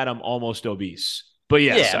 I'm almost obese. But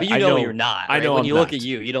yes, Yeah, but I know know you're not. I Right? know When I'm you look not. at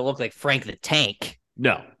you, you don't look like Frank the Tank.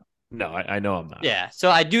 No, I know I'm not. Yeah, so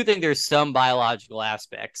I do think there's some biological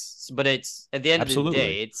aspects, but it's at the end of the Absolutely.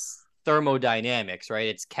 day, it's thermodynamics, right?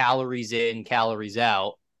 It's calories in, calories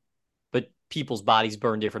out, but people's bodies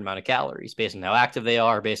burn different amount of calories based on how active they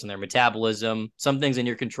are, based on their metabolism. Some things in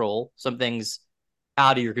your control, some things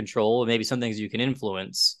out of your control, and maybe some things you can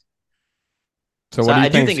influence. So I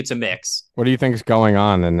do think it's a mix. What do you think is going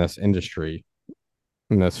on in this industry,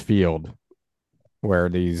 in this field, where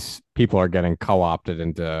these people are getting co-opted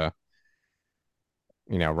into,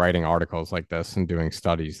 writing articles like this and doing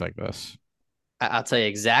studies like this? I'll tell you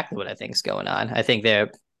exactly what I think is going on. I think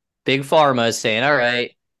they're big pharma is saying, all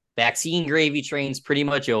right, vaccine gravy train's pretty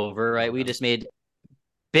much over, right? We just made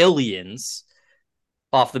billions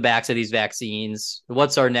off the backs of these vaccines.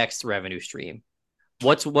 What's our next revenue stream?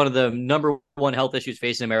 What's one of the number one health issues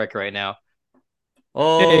facing America right now?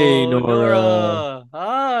 Oh, Hey, Nora.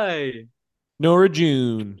 Hi. Nora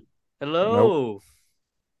June. Hello. Nope.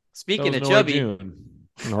 Speaking of Nora chubby, June.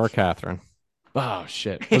 Nor Catherine. Oh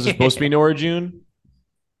shit! Was it supposed to be Nora June?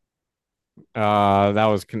 That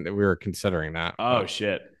was we were considering that. Oh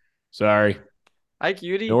shit! Sorry, hi,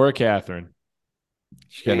 cutie. Nora Catherine.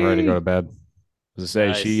 She's getting ready to go to bed. As I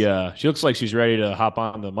say, Nice. she looks like she's ready to hop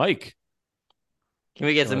on the mic. Can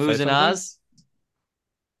we get some You wanna moves say and something? ahs?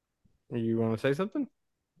 You want to say something?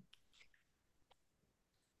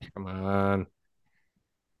 Come on.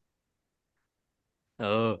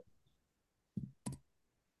 Oh,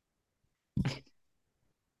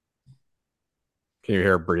 Can you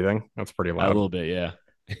hear her breathing? That's pretty A loud. little bit, yeah.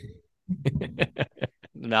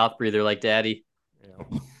 mouth breather like daddy.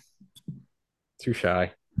 Yeah. Too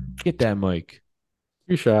shy. Get that mic.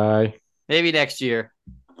 Too shy. Maybe next year.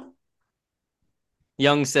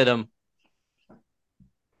 Young Sidham.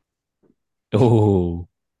 Oh,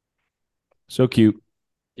 so cute.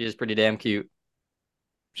 She is pretty damn cute.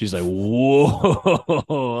 She's like, whoa.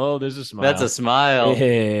 Oh, there's a smile. That's a smile.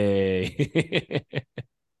 Hey.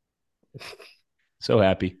 So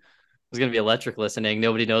happy. It's gonna be electric listening.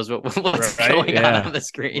 Nobody knows what's Right? going Yeah. on the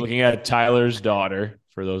screen. Looking at Tyler's daughter,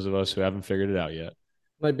 for those of us who haven't figured it out yet.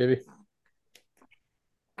 Hi, baby.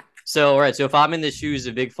 So, all right. So if I'm in the shoes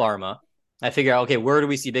of Big Pharma, I figure out, okay, where do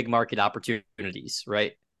we see big market opportunities,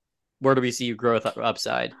 right? Where do we see growth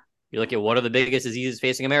upside? You look at what are the biggest diseases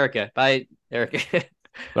facing America? Bye, Erica.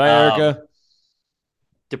 Bye, Erica.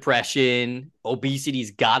 Depression,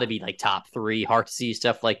 obesity's got to be like top 3, heart disease,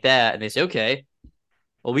 stuff like that. And they say, okay,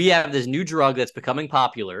 well, we have this new drug that's becoming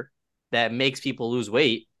popular that makes people lose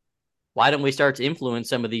weight. Why don't we start to influence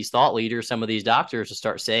some of these thought leaders, some of these doctors to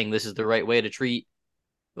start saying this is the right way to treat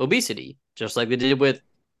obesity, just like they did with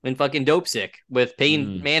when fucking Dope Sick with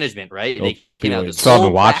pain management, right? They came out with Still haven't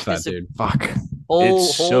whole watched that, practice of- dude. Fuck. whole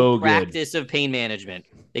It's so good. practice of pain management.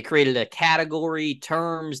 They created a category,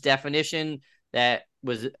 terms, definition that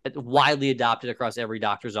was widely adopted across every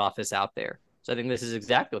doctor's office out there. So I think this is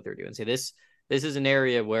exactly what they're doing. Say this is an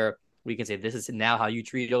area where we can say this is now how you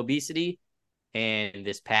treat obesity, and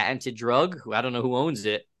this patented drug, who I don't know who owns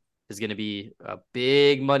it, is going to be a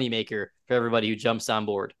big moneymaker for everybody who jumps on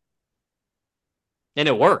board. And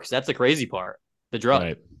it works. That's the crazy part. The drug.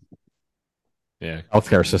 Right. Yeah.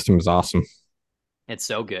 Healthcare system is awesome. It's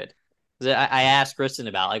so good. I asked Kristen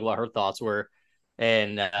about like what her thoughts were,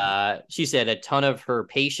 and she said a ton of her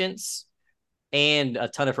patients and a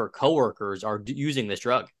ton of her coworkers are using this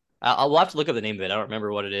drug. We'll have to look up the name of it. I don't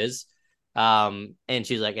remember what it is. And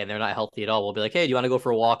she's like, and they're not healthy at all. We'll be like, hey, do you want to go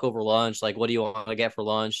for a walk over lunch? Like, what do you want to get for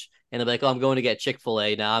lunch? And they'll be like, oh, I'm going to get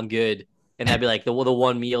Chick-fil-A. Nah, I'm good. And that'd be like the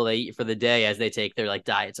one meal they eat for the day as they take their like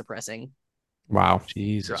diet suppressing. Wow.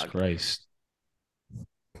 Jesus Drug. Christ.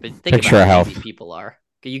 But think Picture about how of lazy health. people are.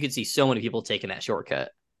 You could see so many people taking that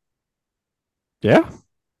shortcut. Yeah.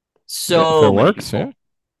 So if it many works, people.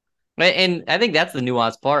 yeah. And I think that's the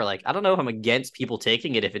nuanced part. Like, I don't know if I'm against people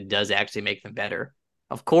taking it if it does actually make them better.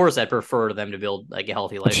 Of course, I'd prefer to them to build like a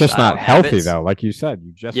healthy lifestyle. It's just not healthy habits. though. Like you said,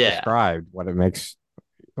 you just Yeah. described what it makes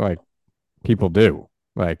like people do.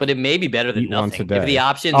 Like, But it may be better than Eat once nothing. a If the day.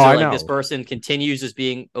 options Oh, are I like know. this person continues as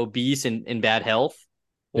being obese and in bad health,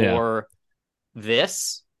 Yeah. or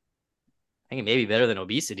this, I think it may be better than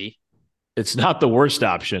obesity. It's not the worst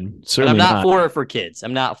option. And Certainly I'm not not. for it for kids.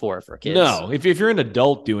 I'm not for it for kids. No, if you're an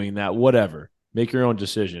adult doing that, whatever. Make your own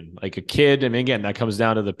decision. Like a kid, I mean, again, that comes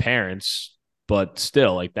down to the parents, but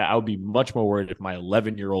still, like that, I would be much more worried if my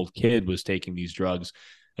 11-year-old kid was taking these drugs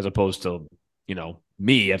as opposed to,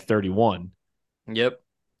 me at 31. Yep.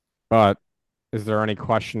 but is there any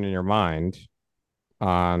question in your mind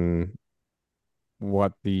on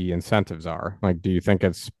what the incentives are? Like, do you think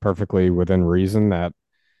it's perfectly within reason that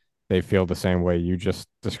they feel the same way you just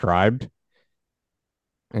described?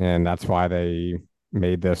 And that's why they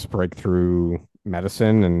made this breakthrough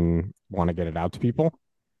medicine and want to get it out to people?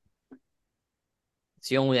 It's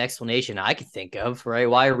the only explanation I could think of, right?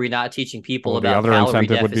 Why are we not teaching people Well, the about other calorie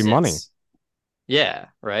incentive would be money. deficits? Yeah,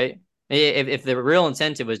 right. If the real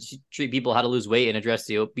incentive was to treat people how to lose weight and address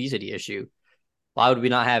the obesity issue, why would we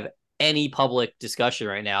not have any public discussion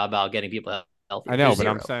right now about getting people healthy? I know, There's but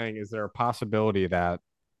I'm zero. saying, is there a possibility that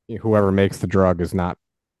whoever makes the drug is not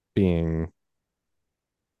being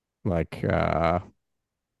like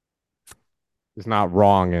is not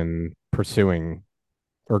wrong in pursuing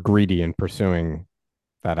or greedy in pursuing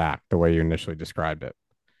that act the way you initially described it?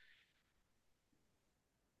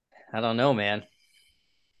 I don't know, man.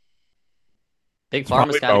 Big It's Pharma's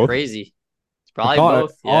probably kind of both. crazy. It's probably all,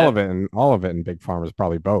 both. all Yeah. of it, and all of it in Big Pharma is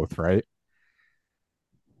probably both, right?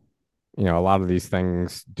 A lot of these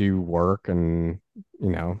things do work, and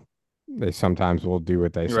they sometimes will do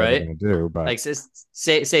what they say Right. they're going to do. But Like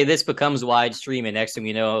say this becomes widestream and next thing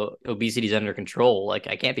we know, obesity's under control. Like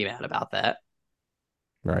I can't be mad about that.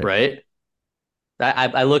 right, Right.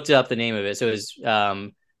 I looked up the name of it. So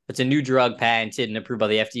it's a new drug patented and approved by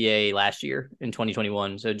the FDA last year in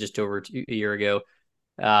 2021. So just over a year ago.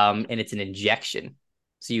 And it's an injection.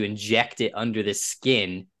 So you inject it under the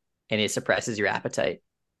skin and it suppresses your appetite.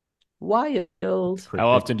 Wild. How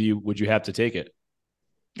often would you have to take it?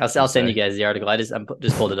 I'll send you guys the article. I'm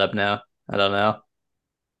just pulled it up now. I don't know.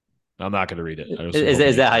 I'm not going to read it.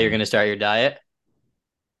 Is that how you're going to start your diet?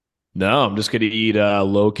 No, I'm just going to eat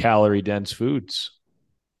low calorie dense foods.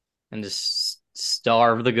 And just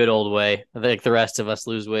starve the good old way. I think the rest of us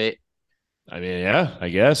lose weight. I mean, yeah, I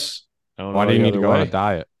guess. I don't Why know do you any need to other go on a way.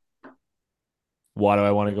 diet? Why do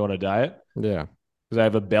I want to go on a diet? Yeah. Because I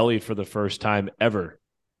have a belly for the first time ever,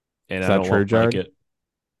 and Is I that don't true, like Jared? it.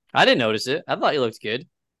 I didn't notice it. I thought you looked good.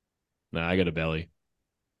 No, I got a belly.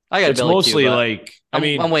 I got a It's belly mostly too, but like, I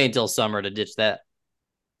mean, I'm waiting until summer to ditch that.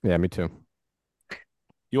 Yeah, me too.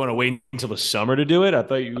 you want to wait until the summer to do it? I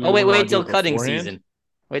thought you Oh, wouldn't wait want to do till it cutting beforehand. season.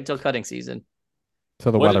 Wait till cutting season. So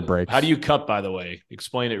the weather breaks. How do you cut, by the way?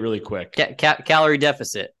 Explain it really quick. Calorie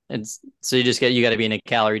deficit. And so you got to be in a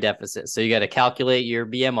calorie deficit. So you got to calculate your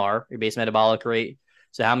BMR, your base metabolic rate.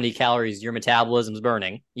 So how many calories your metabolism is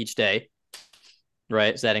burning each day,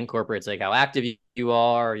 right? So that incorporates like how active you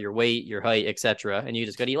are, your weight, your height, etc. And you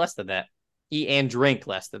just got to eat less than that. Eat and drink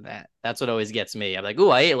less than that. That's what always gets me. I'm like, ooh,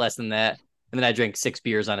 I ate less than that, and then I drink 6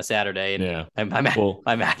 beers on a Saturday, and Yeah.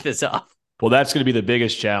 my math is off. Well, that's going to be the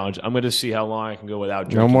biggest challenge. I'm going to see how long I can go without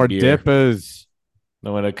drinking No more beer. dippers.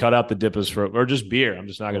 I'm going to cut out the dippers or just beer. I'm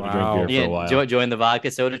just not going to drink beer for a while. Join the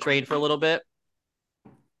vodka soda trade for a little bit.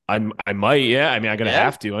 I might, yeah. I mean, I'm going to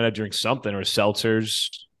have to. I'm going to drink something or seltzers.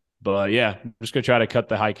 But yeah, I'm just going to try to cut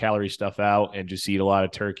the high calorie stuff out and just eat a lot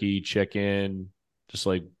of turkey, chicken, just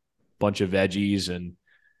like a bunch of veggies and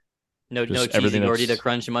no cheesy gordita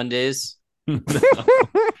crunch Mondays.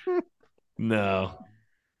 No.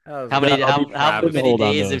 How many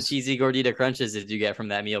days of cheesy gordita crunches did you get from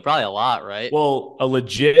that meal? Probably a lot, right? Well, a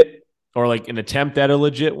legit or like an attempt at a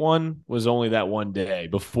legit one was only that one day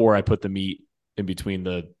before I put the meat in between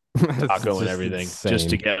the taco and everything, just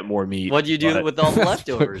to get more meat. What do you do with all the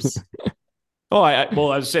leftovers? I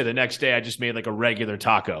would say the next day I just made like a regular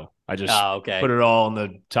taco. I just put it all in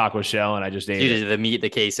the taco shell and I just ate it. The meat, the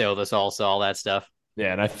queso, the salsa, all that stuff.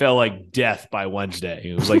 Yeah, and I felt like death by Wednesday.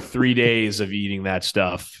 It was like 3 days of eating that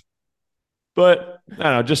stuff. But I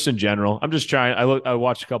don't know, just in general, I'm just trying. I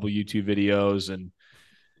watched a couple YouTube videos and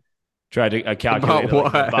tried to calculate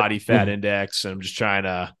the body fat index, and I'm just trying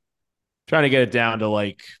to get it down to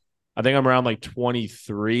like, I think I'm around like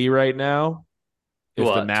 23 right now. If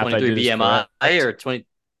the math 23 I did BMI or 20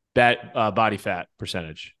 that body fat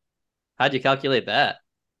percentage. How'd you calculate that?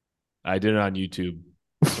 I did it on YouTube.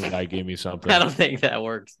 Some guy gave me something. I don't think that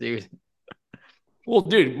works, dude. Well,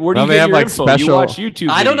 dude, where do you get your info? Special... You watch YouTube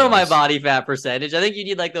videos. I don't know my body fat percentage. I think you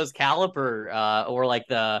need like those caliper or like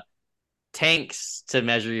the tanks to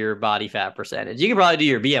measure your body fat percentage. You can probably do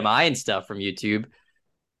your BMI and stuff from YouTube.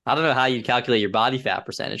 I don't know how you calculate your body fat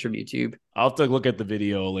percentage from YouTube. I'll have to look at the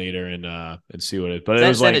video later and see what it.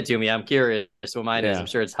 But send it to me. I'm curious what mine is. I'm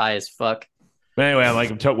sure it's high as fuck. But anyway, I'm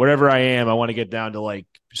like, wherever I am, I want to get down to like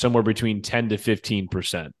somewhere between 10 to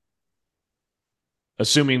 15%.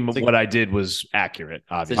 Assuming what I did was accurate,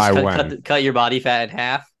 obviously. So cut your body fat in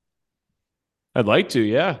half. I'd like to,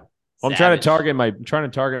 yeah. Well, I'm trying to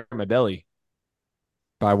target my belly.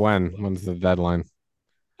 By when? When's the deadline?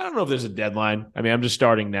 I don't know if there's a deadline. I mean, I'm just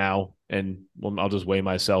starting now, and I'll just weigh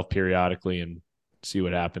myself periodically and see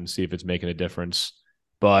what happens, see if it's making a difference.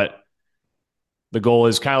 But the goal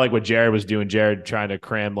is kind of like what Jared was doing. Jared trying to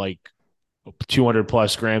cram like 200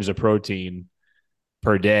 plus grams of protein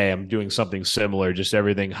per day. I'm doing something similar, just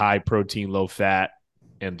everything high protein, low fat,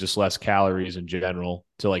 and just less calories in general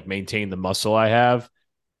to like maintain the muscle I have,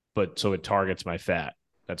 but so it targets my fat.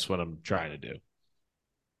 That's what I'm trying to do.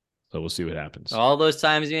 So we'll see what happens. All those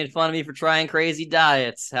times you made fun of me for trying crazy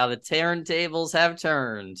diets, how the turntables have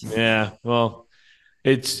turned. Yeah, well,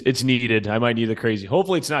 it's needed. I might need the crazy.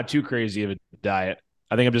 Hopefully it's not too crazy of a diet.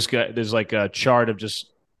 I think I'm just gonna, there's like a chart of just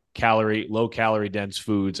low calorie dense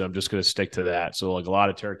foods. I'm just going to stick to that. So like a lot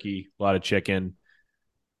of turkey, a lot of chicken,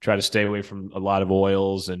 try to stay away from a lot of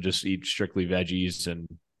oils and just eat strictly veggies and,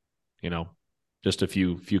 just a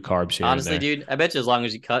few carbs here. Honestly, dude, I bet you as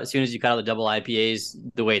soon as you cut out the double IPAs,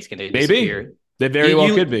 the weight's going to disappear. Maybe. They very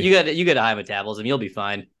well could be. You got a high metabolism. You'll be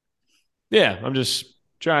fine. Yeah. I'm just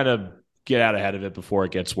trying to get out ahead of it before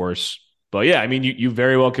it gets worse. But yeah, I mean, you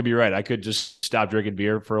very well could be right. I could just stop drinking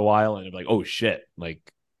beer for a while and be like, oh shit.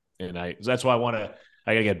 And that's why I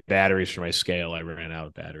gotta get batteries for my scale. I ran out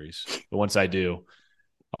of batteries. But once I do,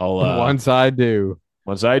 once I do,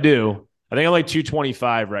 I think I'm like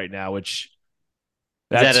 225 right now, which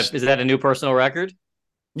is that a new personal record?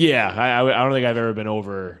 Yeah. I don't think I've ever been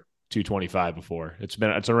over 225 before. It's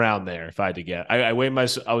around there. If I had to get, I weighed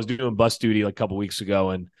myself. I was doing bus duty like a couple weeks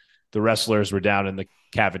ago and the wrestlers were down in the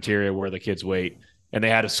cafeteria where the kids wait and they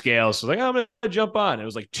had a scale. So I was like, I'm going to jump on. It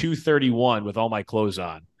was like 231 with all my clothes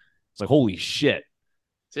on. It's like, holy shit.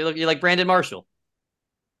 So you're like Brandon Marshall.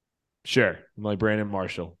 Sure. I'm like Brandon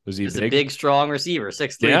Marshall. Was he He's a big? big, strong receiver,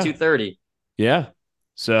 6'3", Yeah. 230. Yeah.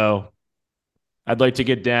 So I'd like to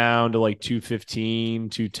get down to like 215,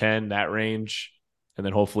 210, that range, and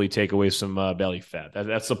then hopefully take away some belly fat.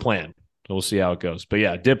 That's the plan. We'll see how it goes. But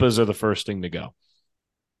yeah, dippas are the first thing to go,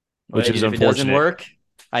 which Wait, is if it doesn't unfortunate. work,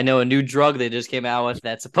 I know a new drug they just came out with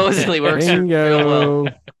that supposedly works real well.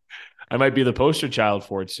 Bingo. I might be the poster child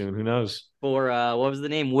for it soon. Who knows? For what was the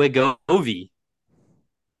name? Wegovy.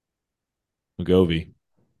 Wegovy.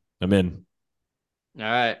 I'm in. All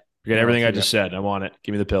right. Forget What everything else I you just said. I want it.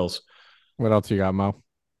 Give me the pills. What else you got, Mo?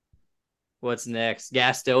 What's next?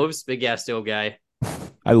 Gas stoves. Big gas stove guy.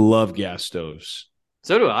 I love gas stoves.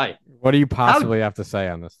 So do I. What do you possibly have to say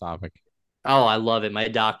on this topic? Oh, I love it. My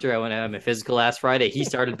doctor, I went to have my physical last Friday. He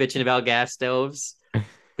started bitching about gas stoves. But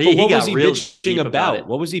what got was he real bitching deep about? it.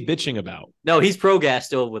 What was he bitching about? No, he's pro gas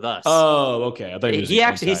stove with us. Oh, okay. I thought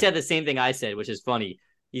He said the same thing I said, which is funny.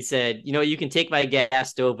 He said, you can take my gas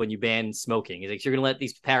stove when you ban smoking. He's like, you're going to let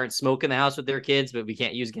these parents smoke in the house with their kids, but we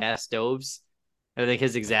can't use gas stoves. I think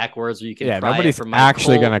his exact words were, you can pry nobody's it from my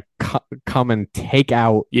actually coal. going to come and take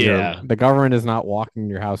out the government is not walking in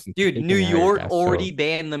your house. And Dude, New taking out your York gas already stove.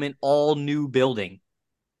 banned them in all new building.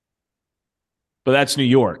 But that's New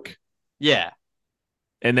York. Yeah.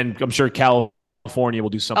 And then I'm sure California will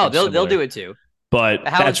do something. Oh, they'll similar. do it too. But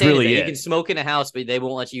how that's really it. You can smoke in a house, but they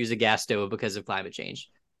won't let you use a gas stove because of climate change.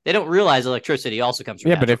 They don't realize electricity also comes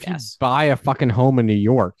from but if gas. you buy a fucking home in New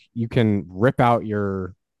York, you can rip out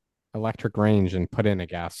your electric range and put in a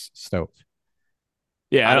gas stove.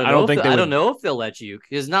 Yeah, I don't know if they'll let you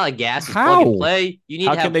because it's not like gas is plug and play. You need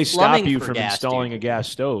how to have can they stop you from gas, installing a gas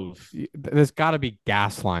stove? There's got to be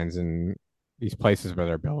gas lines in these places where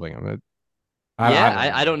they're building them.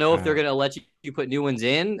 I don't know if they're gonna let you put new ones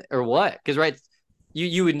in or what. Because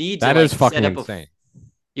you would need to that is fucking insane.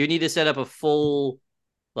 You need to set up a full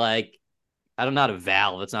I don't know, not a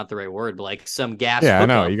valve. That's not the right word, but like some gas. Yeah, I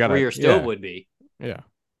know. You got where your stove would be. Yeah.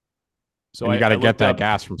 So and you got to get that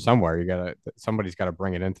gas from somewhere. Somebody's got to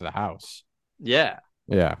bring it into the house. Yeah.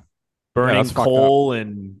 Yeah. Burning coal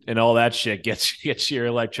and all that shit gets your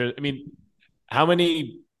electricity. I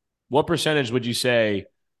mean, what percentage would you say?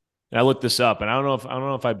 And I looked this up, and I don't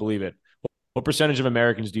know if I believe it. What percentage of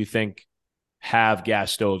Americans do you think have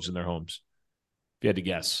gas stoves in their homes? If you had to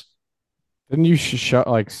guess. Didn't you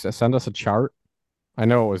send us a chart? I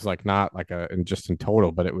know it was not just in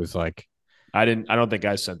total, but it was like I don't think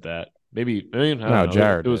I sent that. Maybe no,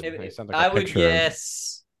 Jared. I would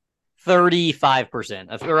guess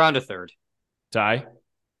 35%, around a third. Ty?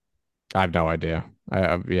 I have no idea.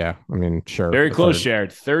 I mean, sure. Very close, Jared.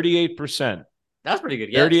 38%. That's pretty good.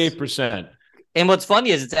 38%. And what's funny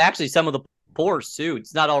is it's actually some of the poor's too.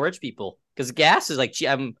 It's not all rich people because gas is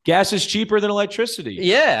gas is cheaper than electricity.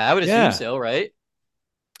 Yeah, I would assume so, right?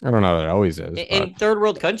 I don't know that it always is. In third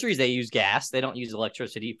world countries, they use gas. They don't use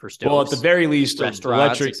electricity for stoves. Well, at the very least,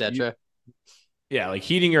 restaurants, etc. Yeah, like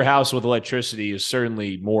heating your house with electricity is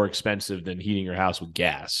certainly more expensive than heating your house with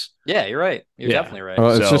gas. Yeah, you're right. You're definitely right.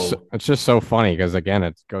 Well, it's just so funny because again,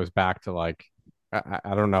 it goes back to I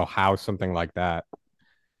don't know how something like that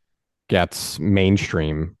gets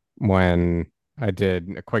mainstream. When I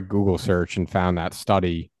did a quick Google search and found that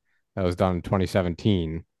study that was done in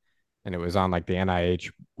 2017, and it was on the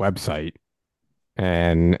NIH website,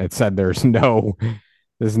 and it said there's no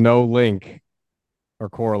link or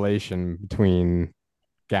correlation between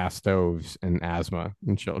gas stoves and asthma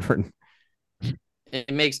in children.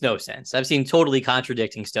 It makes no sense. I've seen totally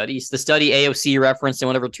contradicting studies. The study AOC referenced in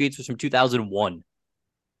one of her tweets was from 2001.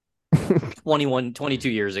 22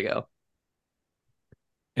 years ago.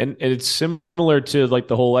 And it's similar to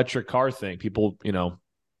the whole electric car thing. People,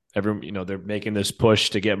 they're making this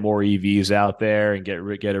push to get more EVs out there and get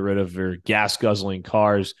rid of their gas guzzling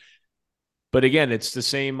cars. But again, it's the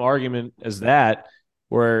same argument as that,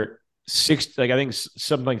 where I think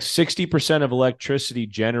something like 60% of electricity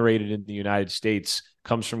generated in the United States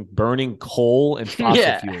comes from burning coal and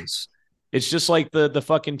fossil fuels. It's just like the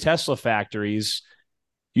fucking Tesla factories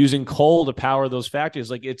using coal to power those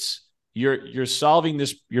factories. You're solving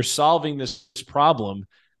this problem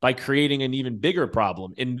by creating an even bigger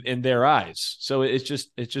problem in their eyes. So it's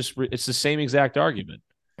the same exact argument.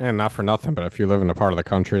 And not for nothing, but if you live in a part of the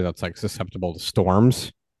country that's susceptible to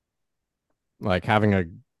storms, having a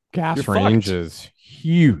gas range is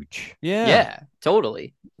huge. Yeah,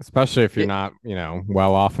 totally. Especially if you're not,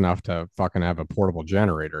 well off enough to fucking have a portable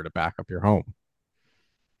generator to back up your home.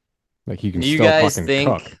 You can still fucking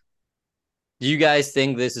cook. Do you guys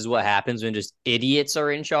think this is what happens when just idiots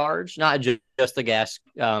are in charge? Not just the gas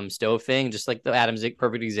stove thing, just like the Adam's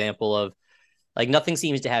perfect example of Like nothing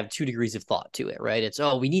seems to have 2 degrees of thought to it, right? It's,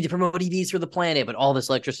 oh, we need to promote EVs for the planet, but all this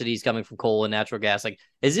electricity is coming from coal and natural gas. Like,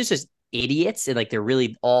 is this just idiots and like they're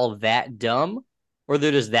really all that dumb, or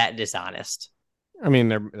they're just that dishonest? I mean,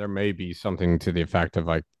 there may be something to the effect of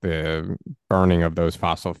like the burning of those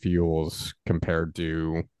fossil fuels compared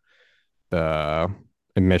to the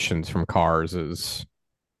emissions from cars is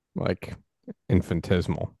like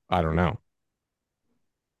infinitesimal. I don't know.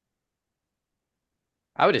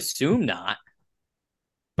 I would assume not.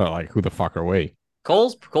 But like, who the fuck are we?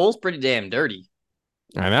 Coal's pretty damn dirty.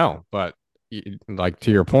 I know, but like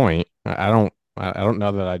to your point, I don't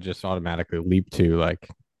know that I just automatically leap to like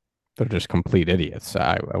they're just complete idiots.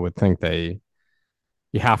 I would think you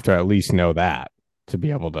have to at least know that to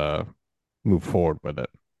be able to move forward with it.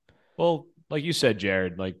 Well, like you said,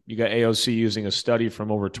 Jared, like you got AOC using a study from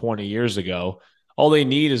over 20 years ago. All they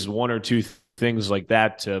need is one or two things like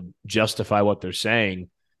that to justify what they're saying.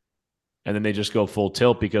 And then they just go full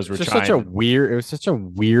tilt because we're trying. It was such a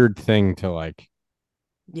weird thing to like.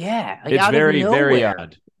 Yeah. Like It's very, very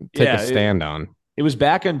odd. Take a stand on. It was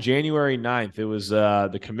back on January 9th. It was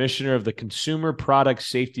the commissioner of the Consumer Product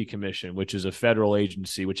Safety Commission, which is a federal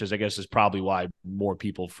agency, which is, I guess, is probably why more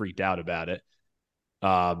people freaked out about it.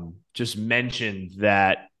 Just mentioned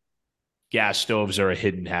that gas stoves are a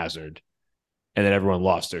hidden hazard, and then everyone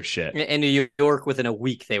lost their shit. In New York, within a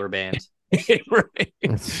week, they were banned. Right.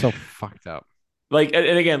 It's so fucked up. Like,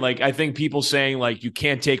 and again, like I think people saying like you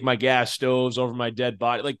can't take my gas stoves over my dead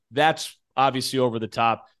body, like that's obviously over the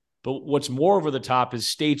top. But what's more over the top is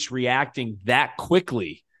states reacting that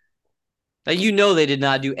quickly. Like, you know, they did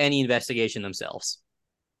not do any investigation themselves.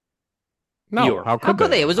 No, how could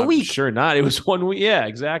they? It was a week. Sure not. It was 1 week. Yeah,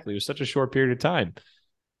 exactly. It was such a short period of time.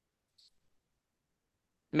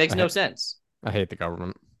 It makes no sense. I hate the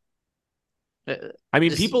government. I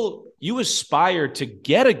mean, you aspire to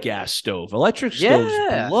get a gas stove. Electric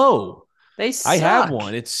stoves blow. They suck. I have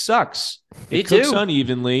one. It sucks. It cooks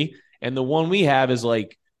unevenly. And the one we have is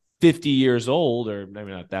like 50 years old, or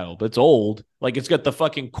maybe not that old, but it's old. Like it's got the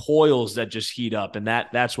fucking coils that just heat up, and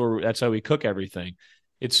that's how we cook everything.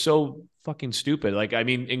 It's so fucking stupid. Like, I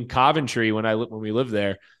mean, in Coventry, when we lived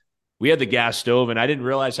there, we had the gas stove, and I didn't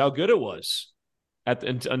realize how good it was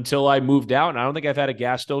until I moved out, and I don't think I've had a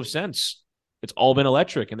gas stove since. It's all been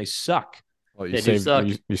electric, and they suck. Well,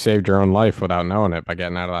 you saved your own life without knowing it by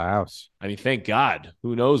getting out of the house. I mean, thank God.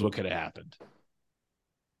 Who knows what could have happened?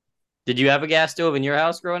 Did you have a gas stove in your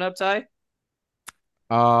house growing up, Ty?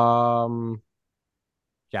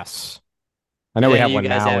 Yes. I know we have one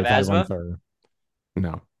now. Have asthma?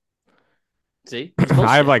 No. See?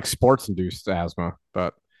 I have like sports-induced asthma,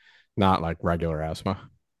 but not like regular asthma.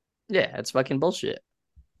 Yeah, it's fucking bullshit.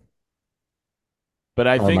 But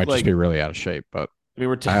I think might just be really out of shape, but I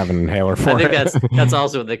mean, I have an inhaler for it. I think that's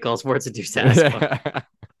also what they call sports-induced asthma.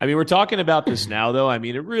 I mean, we're talking about this now, though. I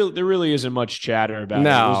mean, there really isn't much chatter about it. It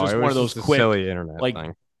was just one of those quick, silly internet like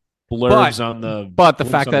thing. Blurbs on the. But the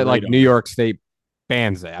fact that like New York State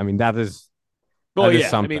bans it, I mean, that is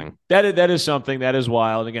something. I mean, that is something that is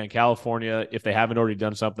wild. Again, California, if they haven't already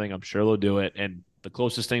done something, I'm sure they'll do it. And the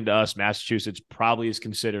closest thing to us, Massachusetts, probably is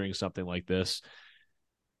considering something like this.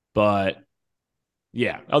 But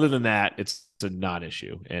yeah, other than that, it's a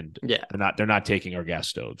non-issue, and they're not taking our gas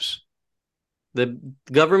stoves. The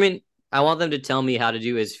government, I want them to tell me how to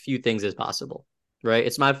do as few things as possible, right?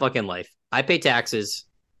 It's my fucking life. I pay taxes.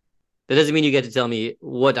 That doesn't mean you get to tell me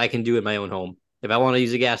what I can do in my own home. If I want to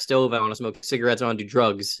use a gas stove, I want to smoke cigarettes, I want to do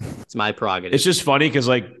drugs, it's my prerogative. It's just funny because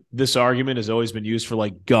like this argument has always been used for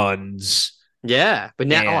like guns. Yeah, but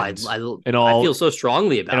now I feel so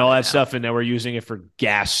strongly about it. And all that stuff, and now we're using it for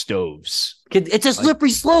gas stoves. It's a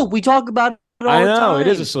slippery slope. We talk about it all the time. It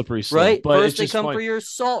is a slippery slope. Right? But first they come for your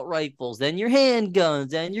assault rifles, then your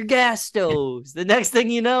handguns, and your gas stoves. The next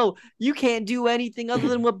thing you know, you can't do anything other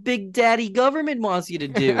than what Big Daddy government wants you to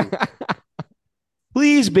do.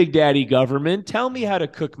 Please, Big Daddy government, tell me how to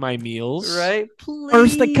cook my meals. Right? Please,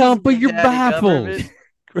 first they come for your baffles,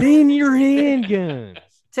 then your handguns.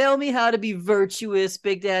 Tell me how to be virtuous,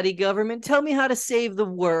 Big Daddy government. Tell me how to save the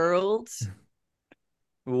world.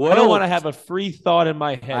 I don't want to have a free thought in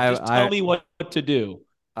my head. Just tell me what to do.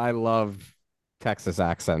 I love Texas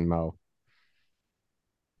accent Mo.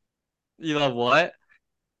 You love what?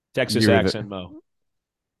 Texas accent Mo.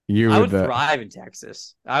 I would thrive in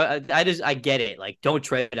Texas. I get it. Like, don't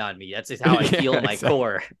tread on me. That's just how I feel in my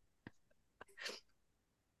core.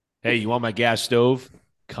 Hey, you want my gas stove?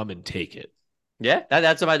 Come and take it. Yeah,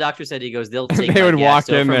 that's what my doctor said. He goes, they'll take they would walk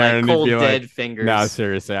in there and cold dead fingers. No,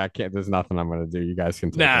 seriously, I can't. There's nothing I'm gonna do. You guys can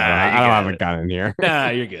take it. I don't have a gun in here. Nah,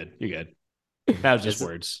 you're good. You're good. That was just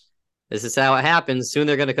words. This is how it happens. Soon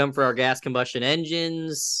they're going to come for our gas combustion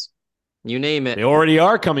engines. You name it. They already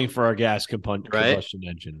are coming for our gas combustion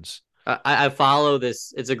engines. I follow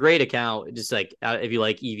this. It's a great account. Just like if you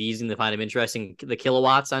like EVs and they find them interesting, the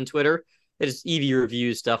Kilowatts on Twitter. It's EV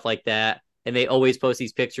reviews, stuff like that. And they always post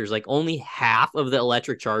these pictures. Like only half of the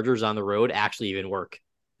electric chargers on the road actually even work.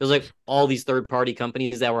 There's like all these third-party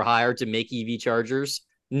companies that were hired to make EV chargers.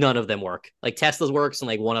 None of them work. Like Tesla's works and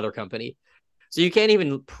like one other company. So you can't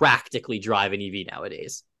even practically drive an EV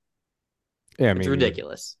nowadays. Yeah, I it's mean,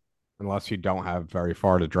 ridiculous. Unless you don't have very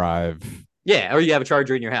far to drive. Yeah, or you have a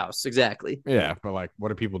charger in your house. Exactly. Yeah, but like, what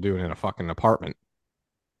are people doing in a fucking apartment?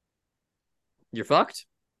 You're fucked.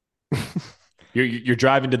 You're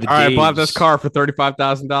driving to the. All right, I bought Dave's. this car for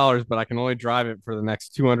 $35,000, but I can only drive it for the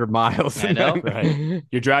next 200 miles. I know. Right.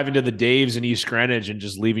 You're driving to the Dave's in East Greenwich and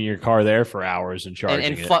just leaving your car there for hours and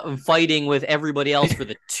charging and fighting with everybody else for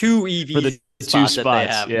the two EV for the spots two that they spots.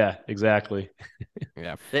 have. Yeah, exactly.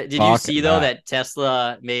 Yeah. Did you see though that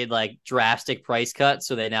Tesla made like drastic price cuts,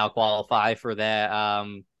 so they now qualify for that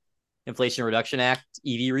Inflation Reduction Act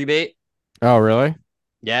EV rebate? Oh, really?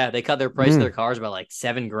 Yeah, they cut their price of their cars by like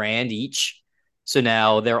 $7,000 each. So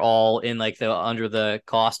now they're all in like the under the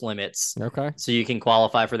cost limits. Okay. So you can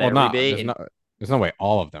qualify for that rebate. There's no way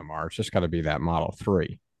all of them are. It's just got to be that Model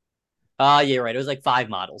 3. Yeah, right. It was like 5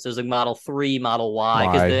 models. It was like Model 3, Model Y,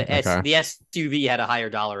 because the SUV had a higher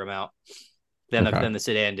dollar amount than the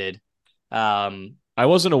sedan did. I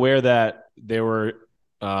wasn't aware that they were.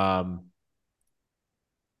 What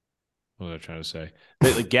was I trying to say?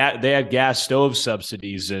 They had gas stove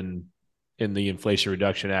subsidies in the Inflation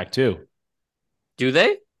Reduction Act too. Do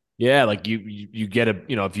they? Yeah, like you get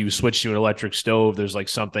if you switch to an electric stove, there's like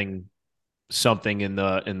something in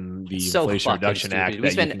the Inflation Reduction Act.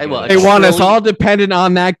 They want us all dependent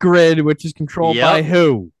on that grid, which is controlled by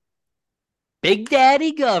who? Big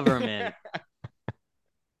Daddy government.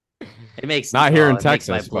 It makes not here in Texas.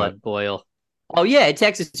 Makes my blood boil. Oh yeah, in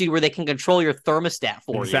Texas, dude, where they can control your thermostat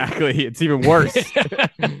for you. Exactly. It's even worse.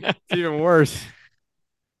 It's even worse.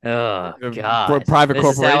 Oh god! Private this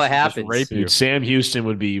corporations is how it happens. Rape you. Dude, Sam Houston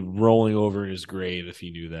would be rolling over in his grave if he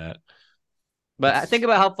knew that. But I think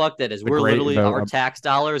about how fucked that is. Our tax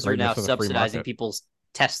dollars are now subsidizing people's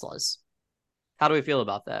Teslas. How do we feel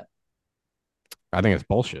about that? I think it's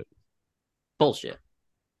bullshit. Bullshit.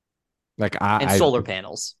 Like solar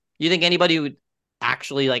panels. You think anybody who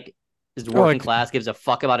actually is working class gives a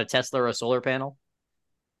fuck about a Tesla or a solar panel?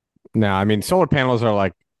 No, I mean solar panels are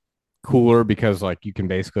like cooler because like you can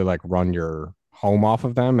basically like run your home off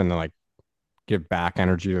of them and then like give back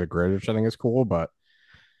energy to the grid, which I think is cool. But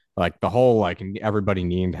like the whole like everybody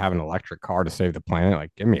needing to have an electric car to save the planet,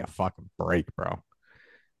 like give me a fucking break, bro.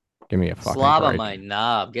 Give me a fucking slob break. On my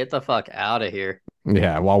knob. Get the fuck out of here.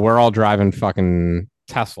 Yeah, while we're all driving fucking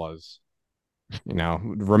Teslas.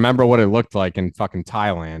 Remember what it looked like in fucking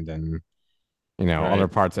Thailand and other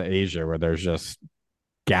parts of Asia where there's just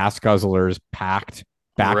gas guzzlers packed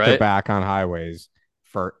back to back on highways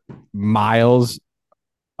for miles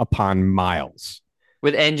upon miles.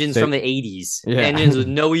 With engines from the 80s. Yeah. Engines with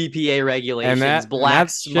no EPA regulations. And black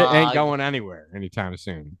smog. Shit ain't going anywhere anytime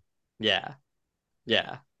soon. Yeah.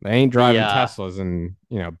 Yeah. They ain't driving Teslas in,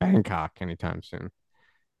 Bangkok anytime soon.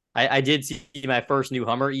 I did see my first new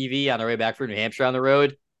Hummer EV on the way back from New Hampshire on the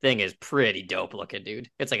road. Thing is pretty dope looking, dude.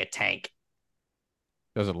 It's like a tank.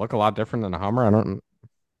 Does it look a lot different than a Hummer? I don't.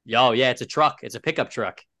 Yo, yeah, it's a truck. It's a pickup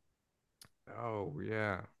truck. Oh,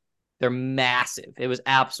 yeah. They're massive. It was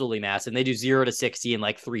absolutely massive. They do 0 to 60 in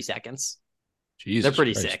like 3 seconds. Jesus, they're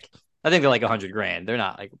pretty sick. I think they're like $100,000. They're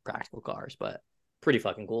not like practical cars, but pretty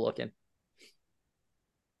fucking cool looking.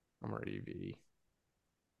 Hummer EV.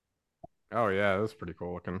 Oh yeah, that's pretty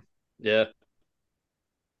cool looking. Yeah.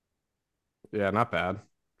 Yeah, not bad.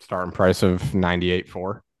 Starting price of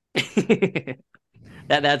 $98,400.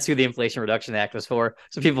 That's who the Inflation Reduction Act was for,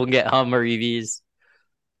 so people can get Hummer EVs.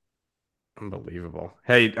 Unbelievable.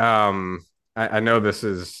 Hey, I know this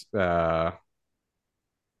is we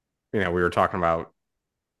were talking about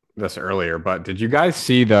this earlier, but did you guys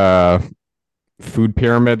see the food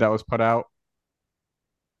pyramid that was put out?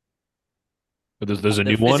 There's a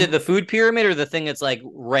new one. Is it the food pyramid or the thing that's like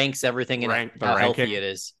ranks everything and how healthy it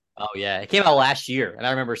is? Oh yeah, it came out last year, and I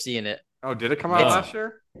remember seeing it. Oh, did it come out last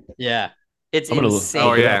year? Yeah, it's insane.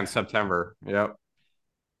 Oh yeah, in September. Yep.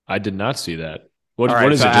 I did not see that. What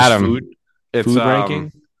is it? Just Adam, food? It's food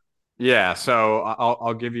ranking. Yeah, so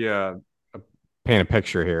I'll give you paint a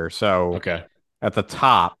picture here. So okay, at the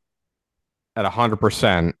top, at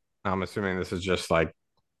 100%, I'm assuming this is just like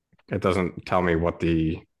it doesn't tell me what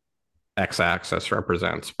the x-axis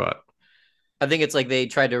represents, but I think it's like they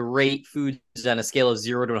tried to rate foods on a scale of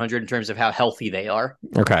 0 to 100 in terms of how healthy they are.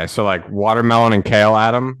 Okay, so like watermelon and kale,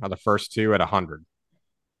 Adam, are the first two at 100.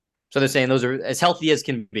 So they're saying those are as healthy as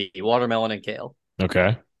can be, watermelon and kale.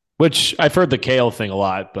 Okay. Which I've heard the kale thing a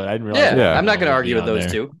lot, but I didn't realize. Yeah, Yeah. I'm not going to watermelon would argue be with on those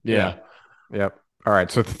there. two. Yeah. Yep. All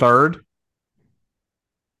right, so third,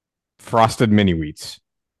 frosted mini wheats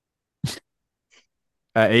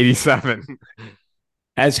at 87.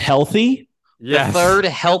 As healthy? The third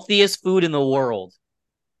healthiest food in the world.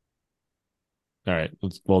 All right.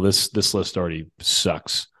 Well, this list already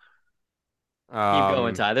sucks. Keep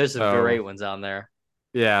going, Ty. There's some so- great ones on there.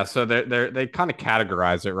 Yeah, so they kind of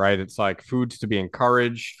categorize it, right? It's like foods to be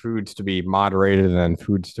encouraged, foods to be moderated, and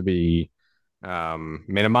foods to be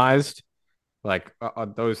minimized. Like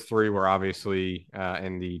those three were obviously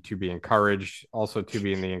in the to be encouraged. Also, to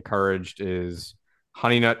be in the encouraged is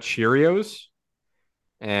Honey Nut Cheerios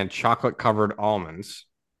and chocolate covered almonds.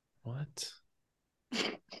 What?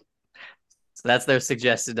 So that's their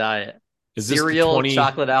suggested diet. Is this the Cereal, 20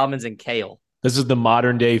 chocolate almonds, and kale. This is the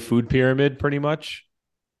modern day food pyramid, pretty much.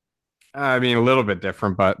 I mean, a little bit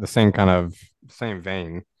different, but the same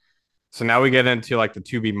vein. So now we get into like the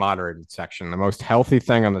to be moderated section. The most healthy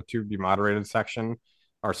thing on the to be moderated section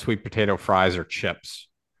are sweet potato fries or chips.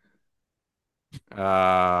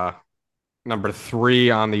 Number 3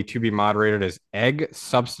 on the to be moderated is egg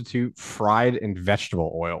substitute fried in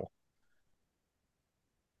vegetable oil.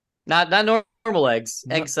 Not normal eggs.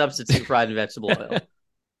 Egg substitute fried in vegetable oil.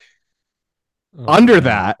 Under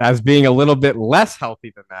that, as being a little bit less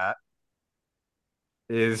healthy than that,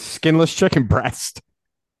 is skinless chicken breast.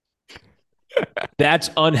 That's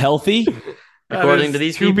unhealthy. According to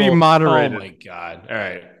these to be people. moderated. Oh my god! All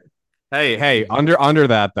right. Hey, under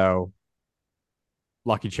that though,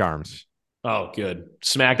 Lucky Charms. Oh, good.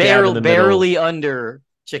 Smack dab in the middle. Barely under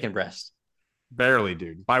chicken breast. Barely,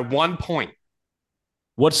 dude. By 1 point.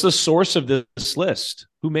 What's the source of this list?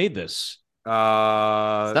 Who made this?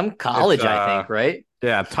 Some college, I think, right?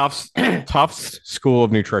 Yeah, Tufts School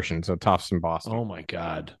of Nutrition, so Tufts in Boston. Oh my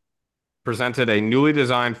god! Presented a newly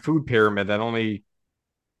designed food pyramid that only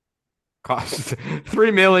cost 3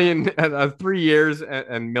 million, 3 years,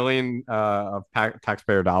 and million of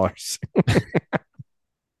taxpayer dollars.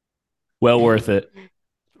 Well worth it.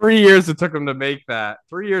 3 years it took them to make that.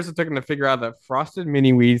 3 years it took them to figure out that frosted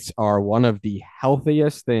mini wheats are one of the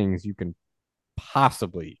healthiest things you can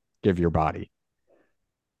possibly give your body.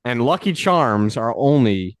 And Lucky Charms are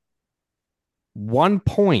only 1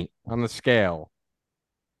 point on the scale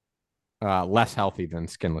less healthy than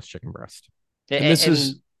skinless chicken breast. And this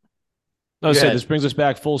is, this brings us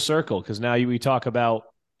back full circle because now we talk about,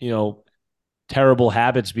 terrible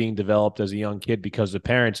habits being developed as a young kid because of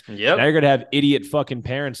parents. Yep. Now you're going to have idiot fucking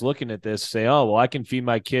parents looking at this, say, oh, well, I can feed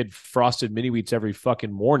my kid frosted mini wheats every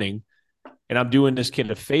fucking morning. And I'm doing this kid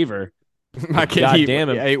a favor. My kid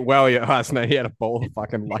ate well last night. He had a bowl of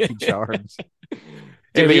fucking Lucky Charms.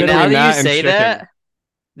 Dude, now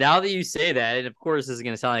that you say that, and of course this is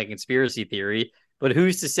going to sound like a conspiracy theory, but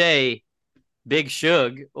who's to say Big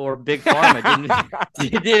Shug or Big Pharma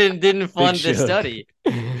didn't fund this study,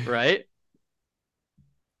 right?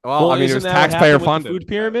 Well, I mean, it was taxpayer funded. Food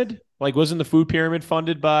pyramid? Like, wasn't the food pyramid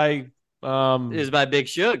funded by? It was by Big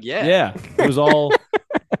Shug, yeah. Yeah, it was all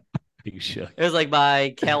Big Shug. It was like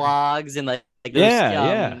by Kellogg's and like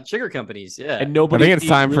those sugar companies, yeah. And nobody. I think it's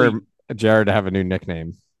time for Jared to have a new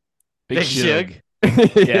nickname. Big Shug.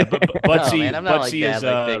 Yeah, but Butsy, I'm not Butsy like has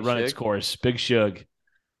that, like run Big its Shug. course. Big Shug.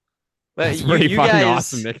 But That's pretty fucking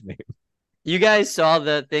awesome nickname. You guys saw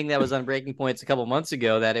the thing that was on Breaking Points a couple months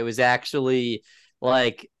ago that it was actually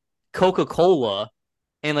like Coca-Cola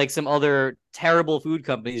and like some other terrible food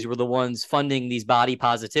companies were the ones funding these body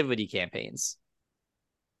positivity campaigns.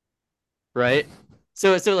 Right?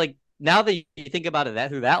 So like now that you think about it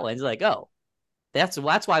through that lens, like, oh, that's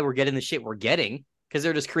why we're getting the shit we're getting, because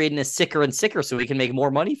they're just creating us sicker and sicker so we can make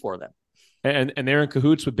more money for them. And they're in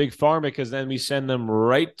cahoots with Big Pharma because then we send them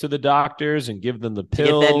right to the doctors and give them the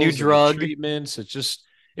pills, get that new drug treatments.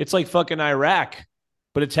 It's like fucking Iraq,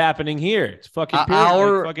 but it's happening here. It's fucking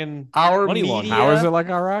our money media. How is it like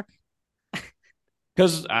Iraq?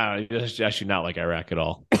 Because it's actually not like Iraq at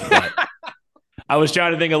all. But I was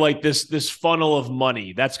trying to think of like this funnel of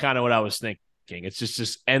money. That's kind of what I was thinking. It's just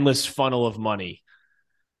this endless funnel of money,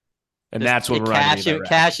 and that's what we're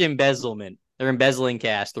cash embezzlement. They're embezzling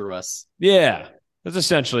cash through us. Yeah, that's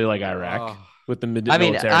essentially like Iraq with the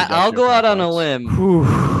military. I'll go out on a limb.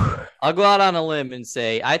 I'll go out on a limb and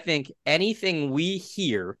say I think anything we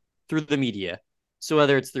hear through the media, so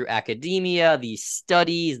whether it's through academia, these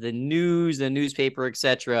studies, the news, the newspaper,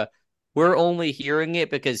 etc., we're only hearing it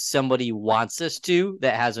because somebody wants us to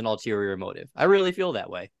that has an ulterior motive. I really feel that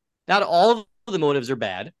way. Not all of the motives are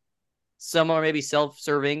bad. Some are maybe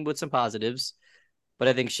self-serving with some positives. But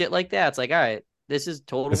I think shit like that, it's like, all right, this is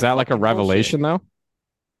total. Is that like a fucking bullshit. revelation though?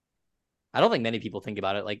 I don't think many people think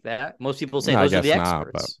about it like that. Most people say No, I those are guess the not,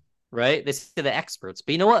 experts, right? They say the experts.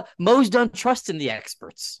 But you know what? Mo's done trust in the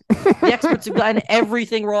experts. The experts have gotten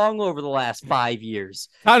everything wrong over the last 5 years.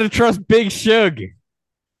 How to trust Big Shug?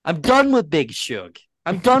 I'm done with Big Shug.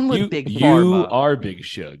 I'm done with Big You Pharma. are Big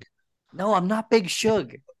Shug. No, I'm not Big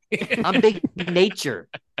Shug. I'm Big Nature.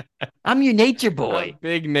 I'm your nature boy.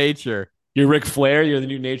 Big Nature. You're Ric Flair. You're the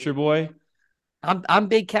new Nature Boy. I'm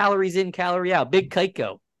big calories in, calorie out. Big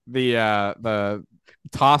Keiko. The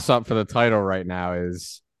toss up for the title right now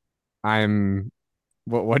is I'm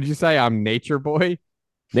what did you say? I'm Nature Boy?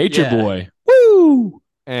 Nature Yeah. Boy. Woo!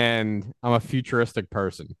 And I'm a futuristic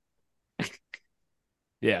person.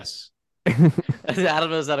 Yes.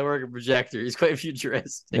 Adam knows how to work a projector. He's quite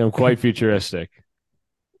futuristic. I'm quite futuristic.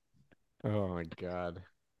 Oh my god.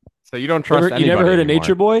 So you don't trust You never heard of anymore.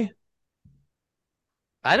 Nature Boy?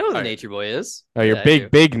 I know who the Alright. Nature Boy is. Oh, you're Yeah, I do.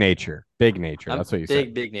 big nature. Big nature. I'm That's what you big,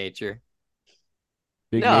 said. big nature.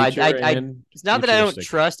 Big No, Nature and It's not that I don't futuristic.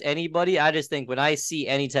 trust anybody. I just think when I see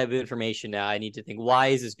any type of information now, I need to think, why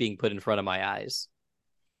is this being put in front of my eyes?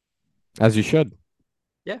 As you should.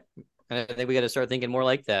 And I think we got to start thinking more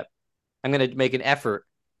like that. I'm going to make an effort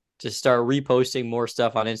to start reposting more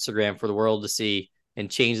stuff on Instagram for the world to see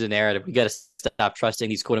and change the narrative. We got to stop trusting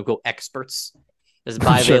these quote unquote experts. This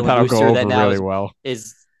I'm sure bivalent that'll go booster over that now really well.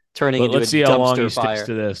 is turning But into let's a see how long dumpster he fire. sticks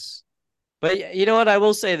to this. But you know what? I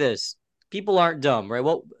will say this. People aren't dumb, right?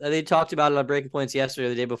 Well, they talked about it on Breaking Points yesterday or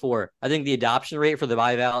the day before. I think the adoption rate for the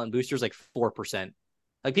bivalent booster is like 4%.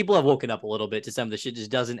 Like people have woken up a little bit to some of the shit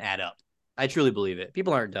just doesn't add up. I truly believe it.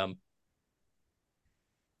 People aren't dumb.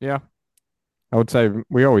 Yeah. I would say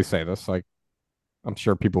we always say this. Like, I'm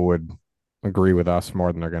sure people would agree with us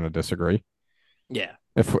more than they're going to disagree Yeah.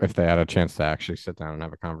 if they had a chance to actually sit down and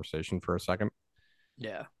have a conversation for a second.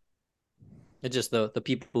 Yeah. It's just the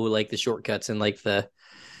people who like the shortcuts and like the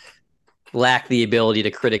lack the ability to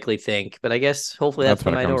critically think. But I guess hopefully that's the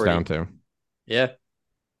what it comes minority. down to. Yeah.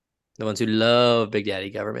 The ones who love Big Daddy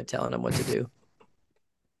government telling them what to do.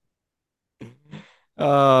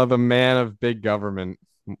 The man of big government,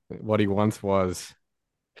 what he once was.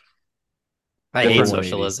 I hate Different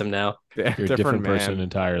socialism now. You're a different person man.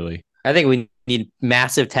 entirely. I think we need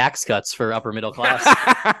massive tax cuts for upper middle class.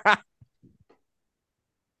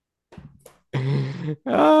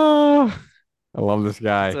 Oh, I love this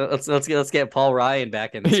guy. So let's get Paul Ryan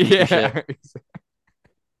back in this piece of shit.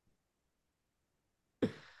 Yeah.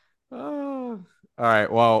 Oh. All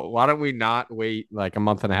right. Well, why don't we not wait like a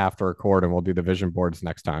month and a half to record and we'll do the vision boards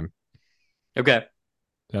next time? Okay.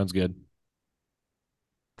 Sounds good.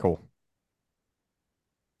 Cool.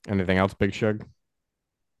 Anything else, Big Shug?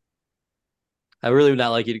 I really would not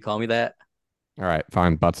like you to call me that. All right,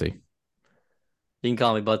 fine, Butsy. You can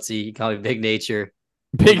call me Butsy. You can call me Big Nature.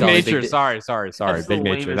 Big call me Nature. Big- Sorry. That's Big the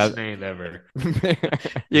Nature. lamest name ever.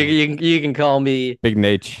 You can call me Big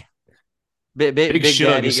Nate. Big Shug.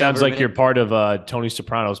 Daddy It sounds like government. you're part of Tony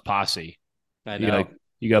Soprano's posse. I You know. got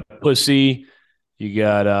you got Pussy. You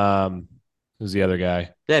got who's the other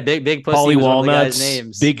guy? Yeah, Big Pussy Polly was one of the Walnuts. guys'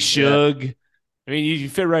 names. Big Yeah. Shug. I mean, you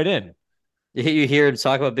fit right in. You hear him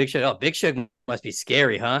talk about Big Shug. Oh, Big Shug must be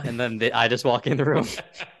scary, huh? And then I just walk in the room.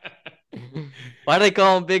 Why do they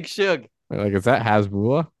call him Big Shug? Like, is that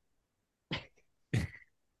Hasbullah?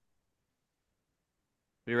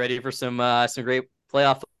 Be ready for some great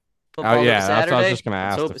playoff football Oh, yeah. this That's what I was Saturday. just going to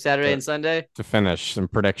Let's ask. hope Saturday and Sunday. To finish, some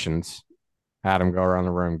predictions. Adam, go around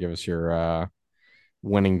the room. Give us your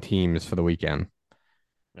winning teams for the weekend.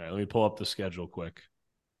 All right, let me pull up the schedule quick.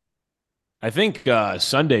 I think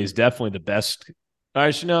Sunday is definitely the best.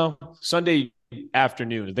 Actually, no, Sunday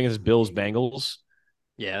afternoon. I think it's Bills Bengals.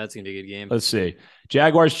 Yeah, that's gonna be a good game. Let's see.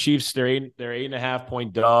 Jaguars Chiefs. They're 8.5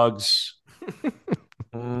 point dogs.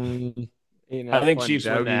 I think Chiefs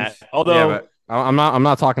win that. Although yeah, but I'm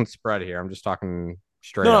not talking spread here. I'm just talking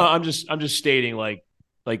straight no, up. I'm just stating like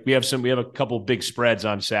we have a couple big spreads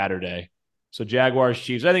on Saturday. So Jaguars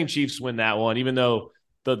Chiefs. I think Chiefs win that one, even though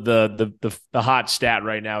the hot stat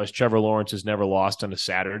right now is Trevor Lawrence has never lost on a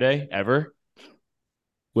Saturday ever,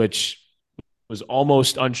 which was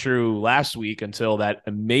almost untrue last week until that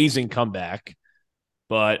amazing comeback.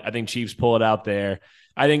 But I think Chiefs pull it out there.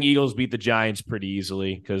 I think Eagles beat the Giants pretty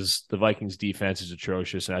easily because the Vikings defense is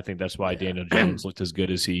atrocious, and I think that's why Daniel Jones looked as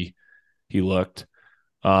good as he looked.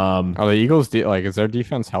 Are the Eagles is their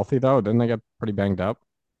defense healthy though? Didn't they get pretty banged up?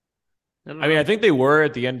 I mean, I think they were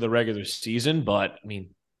at the end of the regular season, but I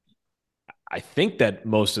mean, I think that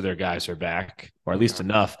most of their guys are back, or at least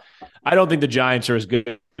enough. I don't think the Giants are as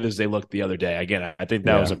good as they looked the other day. Again, I think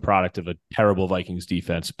that was a product of a terrible Vikings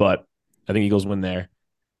defense, but I think Eagles win there.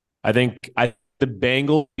 I think the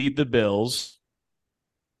Bengals beat the Bills.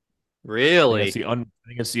 Really? I think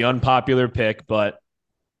it's the unpopular pick, but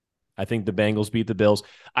I think the Bengals beat the Bills.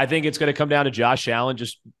 I think it's going to come down to Josh Allen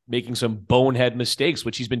just making some bonehead mistakes,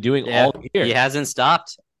 which he's been doing all year. He hasn't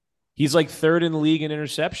stopped. He's like third in the league in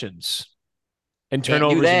interceptions and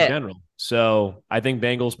turnovers in general. So I think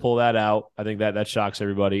Bengals pull that out. I think that shocks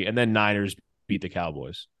everybody. And then Niners beat the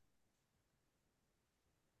Cowboys.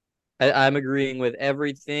 I'm agreeing with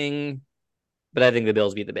everything, but I think the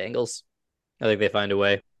Bills beat the Bengals. I think they find a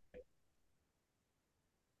way.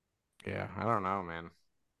 Yeah, I don't know, man.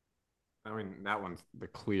 I mean, that one's the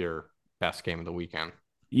clear best game of the weekend.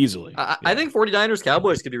 Easily. I think 49ers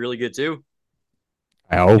Cowboys could be really good too.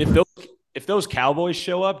 I hope. If those Cowboys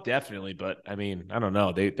show up, definitely. But I mean, I don't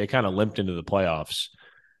know. They kind of limped into the playoffs.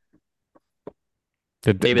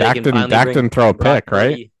 Dak didn't throw a pick,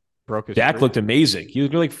 right? Dak looked amazing. He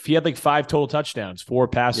had like 5 total touchdowns, 4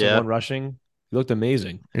 passing, 1 rushing. He looked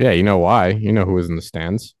amazing. Yeah, you know why? You know who was in the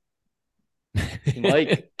stands?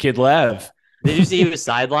 Mike. Kid Lev. Did you see he was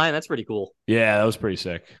sidelined? That's pretty cool. Yeah, that was pretty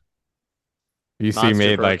sick. You see,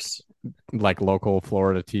 made like local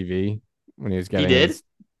Florida TV when he was getting. He did.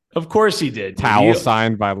 Of course, he did. Towel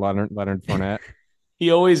signed by Leonard Fournette.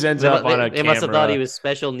 He always ends up on a camera. They must have thought he was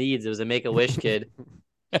special needs. It was a Make-A-Wish kid.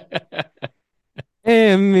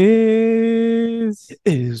 And this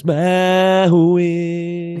is my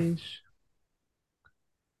wish.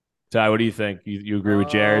 Ty, what do you think? You agree with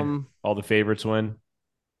Jared? All the favorites win?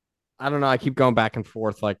 I don't know. I keep going back and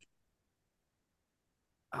forth. Like,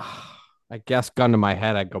 I guess gun to my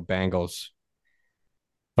head, I'd go Bengals.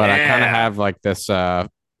 But I kind of have like this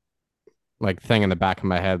like thing in the back of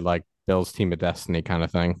my head, like Bills Team of Destiny kind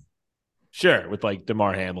of thing. Sure, with like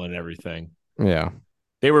DeMar Hamlin and everything. Yeah.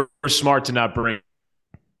 They were smart to not bring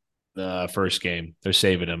the first game. They're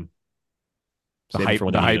saving him.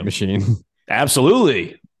 The hype machine.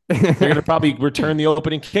 Absolutely. They're going to probably return the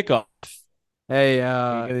opening kickoff. Hey,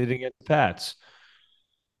 they didn't get the Pats.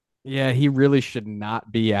 Yeah, he really should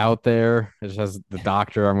not be out there. Just as the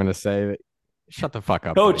doctor, I'm going to say, shut the fuck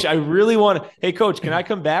up, Coach. buddy. I really want to. Hey, Coach, can I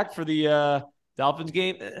come back for the Dolphins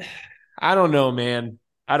game? I don't know, man.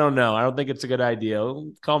 I don't know. I don't think it's a good idea.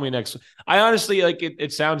 Call me next. I honestly like it.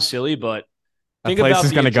 It sounds silly, but think about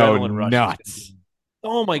the adrenaline rush. Going nuts.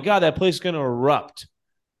 Oh my god, that place is going to erupt.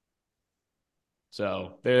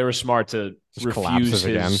 So they were smart to just refuse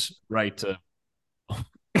his right to.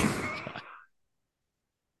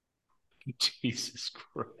 Jesus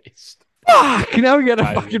Christ. Fuck, now we gotta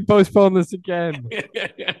fucking postpone this again.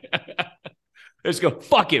 Let's go.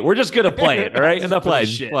 Fuck it. We're just gonna play it. All right. Enough of this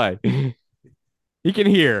shit. Play. He can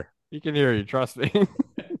hear. He can hear you. Trust me.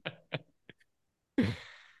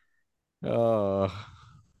 Mo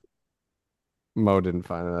didn't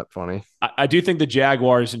find that funny. I do think the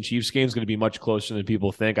Jaguars and Chiefs game is going to be much closer than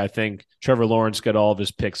people think. I think Trevor Lawrence got all of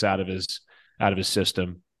his picks out of his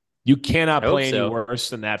system. You cannot play any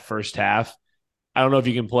worse than that first half. I don't know if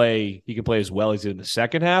you can play. He can play as well as he did in the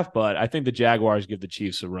second half, but I think the Jaguars give the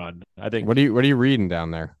Chiefs a run. I think. What are you reading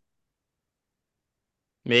down there?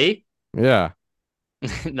 Me? Yeah.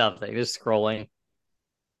 Nothing. Just scrolling.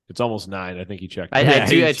 It's almost 9. I think he checked. I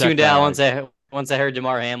tuned out once I heard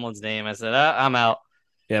DeMar Hamlin's name. I said, I'm out.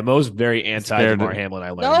 Yeah, Mo's very anti-DeMar Hamlin.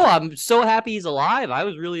 I learned. No, I'm so happy he's alive. I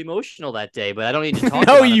was really emotional that day, but I don't need to talk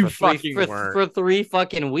no, about you it for 3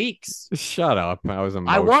 fucking weeks. Shut up. I was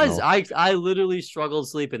emotional. I literally struggled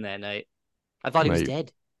sleeping that night. I thought he was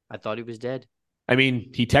dead. I thought he was dead. I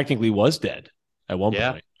mean, he technically was dead at one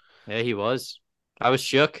point. Yeah, he was. I was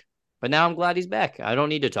shook, but now I'm glad he's back. I don't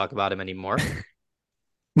need to talk about him anymore.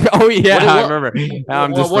 Oh, yeah, I remember.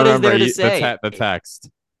 What is there to say? The text.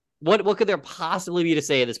 What could there possibly be to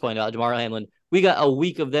say at this point about DeMar Hamlin? We got a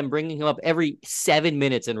week of them bringing him up every 7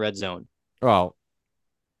 minutes in red zone. Well,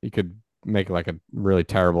 you could make like a really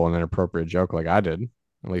terrible and inappropriate joke like I did.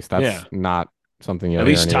 At least that's not something. At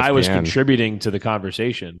least Ty was contributing to the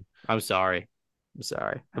conversation. I'm sorry.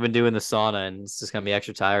 I've been doing the sauna and it's just going to be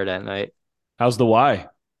extra tired at night. How's the Y?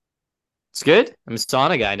 It's good. I'm a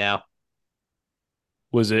sauna guy now.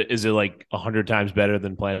 Is it like 100 times better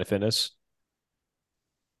than Planet Fitness?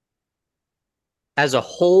 As a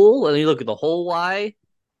whole, and you look at the whole Y,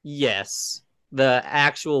 yes. The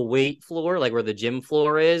actual weight floor, like where the gym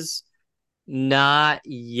floor is, not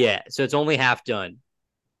yet. So it's only half done.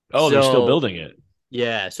 Oh, they're still building it.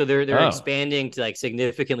 Yeah, so they're expanding to like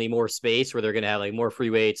significantly more space where they're going to have like more free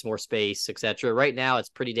weights, more space, etc. Right now, it's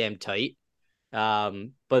pretty damn tight.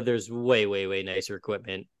 But there's way, way, way nicer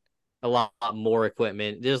equipment. A lot more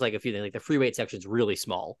equipment. There's like a few things. Like the free weight section's really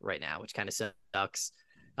small right now, which kind of sucks.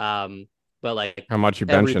 But like How much you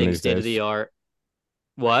benching everything's these state of days? the art.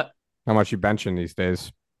 What? How much you benching these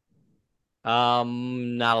days?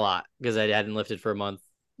 Not a lot because I hadn't lifted for a month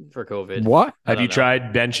for COVID. What? I Have don't you know.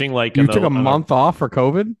 tried benching like You on took a on month off for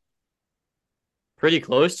COVID? Pretty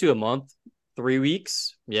close to a month, 3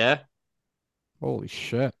 weeks. Yeah. Holy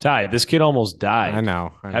shit. Ty, this kid almost died. I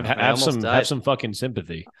know. Have I almost some died. fucking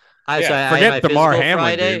sympathy. So I had Forget my DeMar physical Hamlin,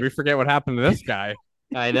 Friday. dude. We forget what happened to this guy.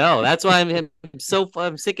 I know. That's why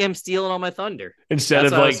I'm sick of him stealing all my thunder. Instead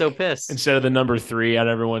That's of why I like was so pissed. instead of the number 3 on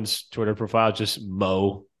everyone's Twitter profile, just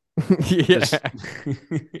Mo. Yeah. Just-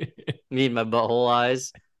 Need my butthole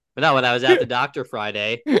eyes. But no, when I was at the doctor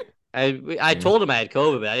Friday, I told him I had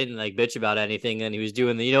COVID, but I didn't like bitch about anything. And he was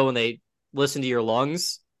doing the, when they listen to your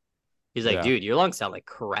lungs, he's like, Yeah. dude, your lungs sound like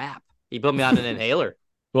crap. He put me on an inhaler.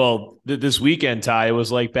 Well, this weekend, Ty, it was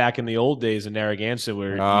like back in the old days in Narragansett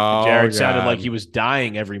where Oh, Jared sounded God. like he was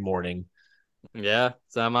dying every morning. Yeah.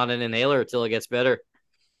 So I'm on an inhaler until it gets better.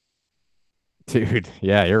 Dude,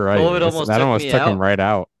 yeah, you're right. COVID That almost almost took me took him out. right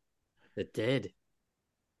out. It did.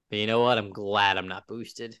 But you know what? I'm glad I'm not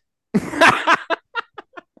boosted.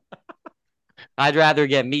 I'd rather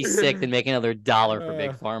get me sick than make another $1 for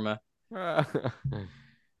Big Pharma.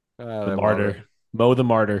 The martyr. Mo the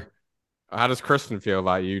martyr. How does Kristen feel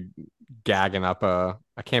about you gagging up I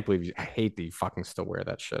can't believe you. I hate that you fucking still wear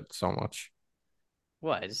that shit so much.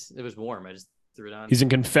 What? It was warm. I just threw it on. He's in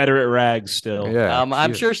Confederate rags still. Yeah. I'm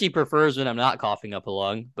Jesus. sure she prefers when I'm not coughing up a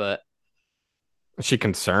lung, but Is she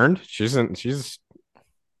concerned? She's an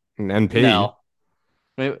NP. no.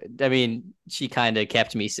 I mean, she kind of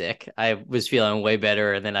kept me sick. I was feeling way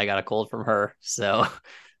better, and then I got a cold from her. So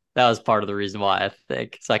that was part of the reason why, I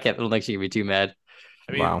think. So I don't think she could be too mad.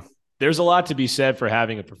 I mean, Wow. there's a lot to be said for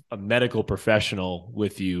having a medical professional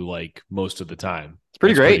with you like most of the time. It's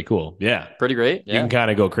pretty That's great. Pretty cool. Yeah. Pretty great. You Yeah. can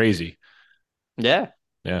kind of go crazy. Yeah.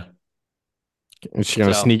 Yeah. Is she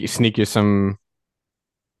gonna So- sneak you some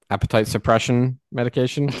appetite suppression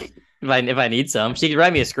medication If I need some, she could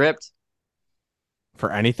write me a script.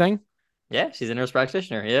 for anything? Yeah, she's a nurse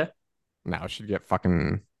practitioner. Yeah. No, she'd get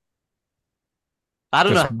fucking. I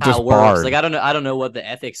don't Just- know how just it works. barred. Like I don't know what the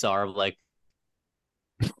ethics are of like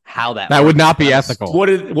how that That would works. not be That's- ethical. What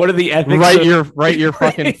are the ethics? Write your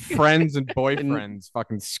fucking friends and boyfriends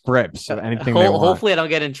fucking scripts of anything they want. Hopefully I don't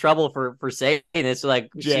get in trouble for saying this. Like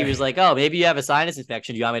she Yeah. was like, "Oh, maybe you have a sinus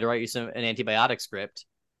infection. Do you want me to write you an antibiotic script?"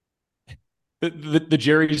 The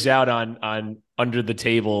jury's out on under the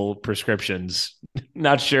table prescriptions.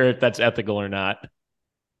 Not sure if that's ethical or not.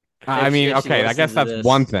 I If mean, she okay, I listens guess to that's this,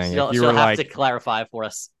 one thing. She'll, If you she'll were have like, to clarify for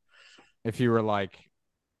us.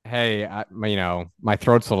 hey, my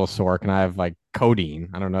throat's a little sore. Can I have like codeine?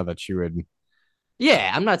 I don't know that you would.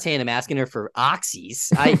 Yeah, I'm not saying I'm asking her for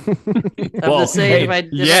oxys. I'm Well, just saying hey, if I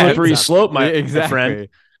yeah, Slippery something. slope, my exactly. friend.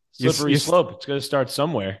 You- Slippery you- slope. It's going to start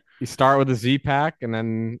somewhere. You start with a Z pack, and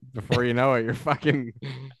then before you know it, you're fucking,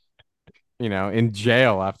 in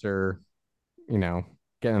jail after,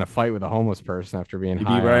 getting in a fight with a homeless person after being You'd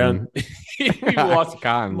be high right on on. You walk,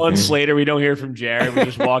 Oxycontin. months later, we don't hear from Jared. We're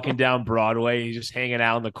just walking down Broadway. He's just hanging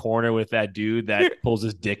out in the corner with that dude that pulls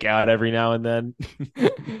his dick out every now and then.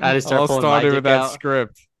 I just start All pulling my started dick with that out.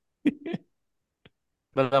 script.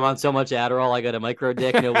 But I'm on so much Adderall, I got a micro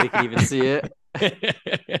dick. Nobody can even see it.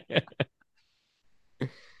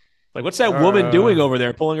 Like, what's that woman doing over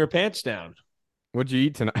there pulling her pants down? What'd you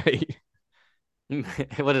eat tonight?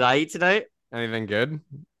 What did I eat tonight? Anything good?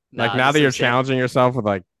 Nah, Like now just that you're the same. challenging yourself with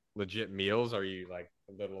like legit meals, are you like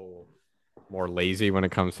a little more lazy when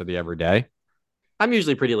it comes to the everyday? I'm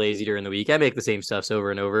usually pretty lazy during the week. I make the same stuffs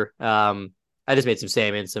over and over. I just made some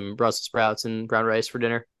salmon, some Brussels sprouts, and brown rice for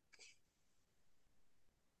dinner.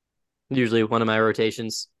 Usually one of my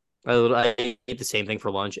rotations. I eat the same thing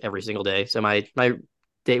for lunch every single day. So my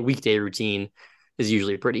weekday routine is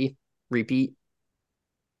usually pretty repeat.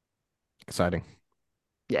 Exciting.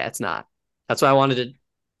 Yeah, it's not. That's why I wanted to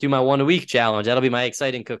do my 1 a week challenge. That'll be my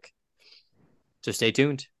exciting cook. So stay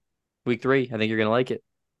tuned. Week 3. I think you're gonna like it.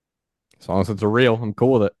 As long as it's a real, I'm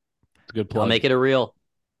cool with it. It's a good I'll plug. make it a real.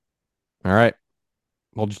 All right.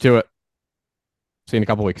 Hold you to it. See you in a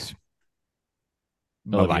couple weeks.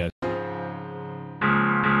 I love you Bye-bye. guys.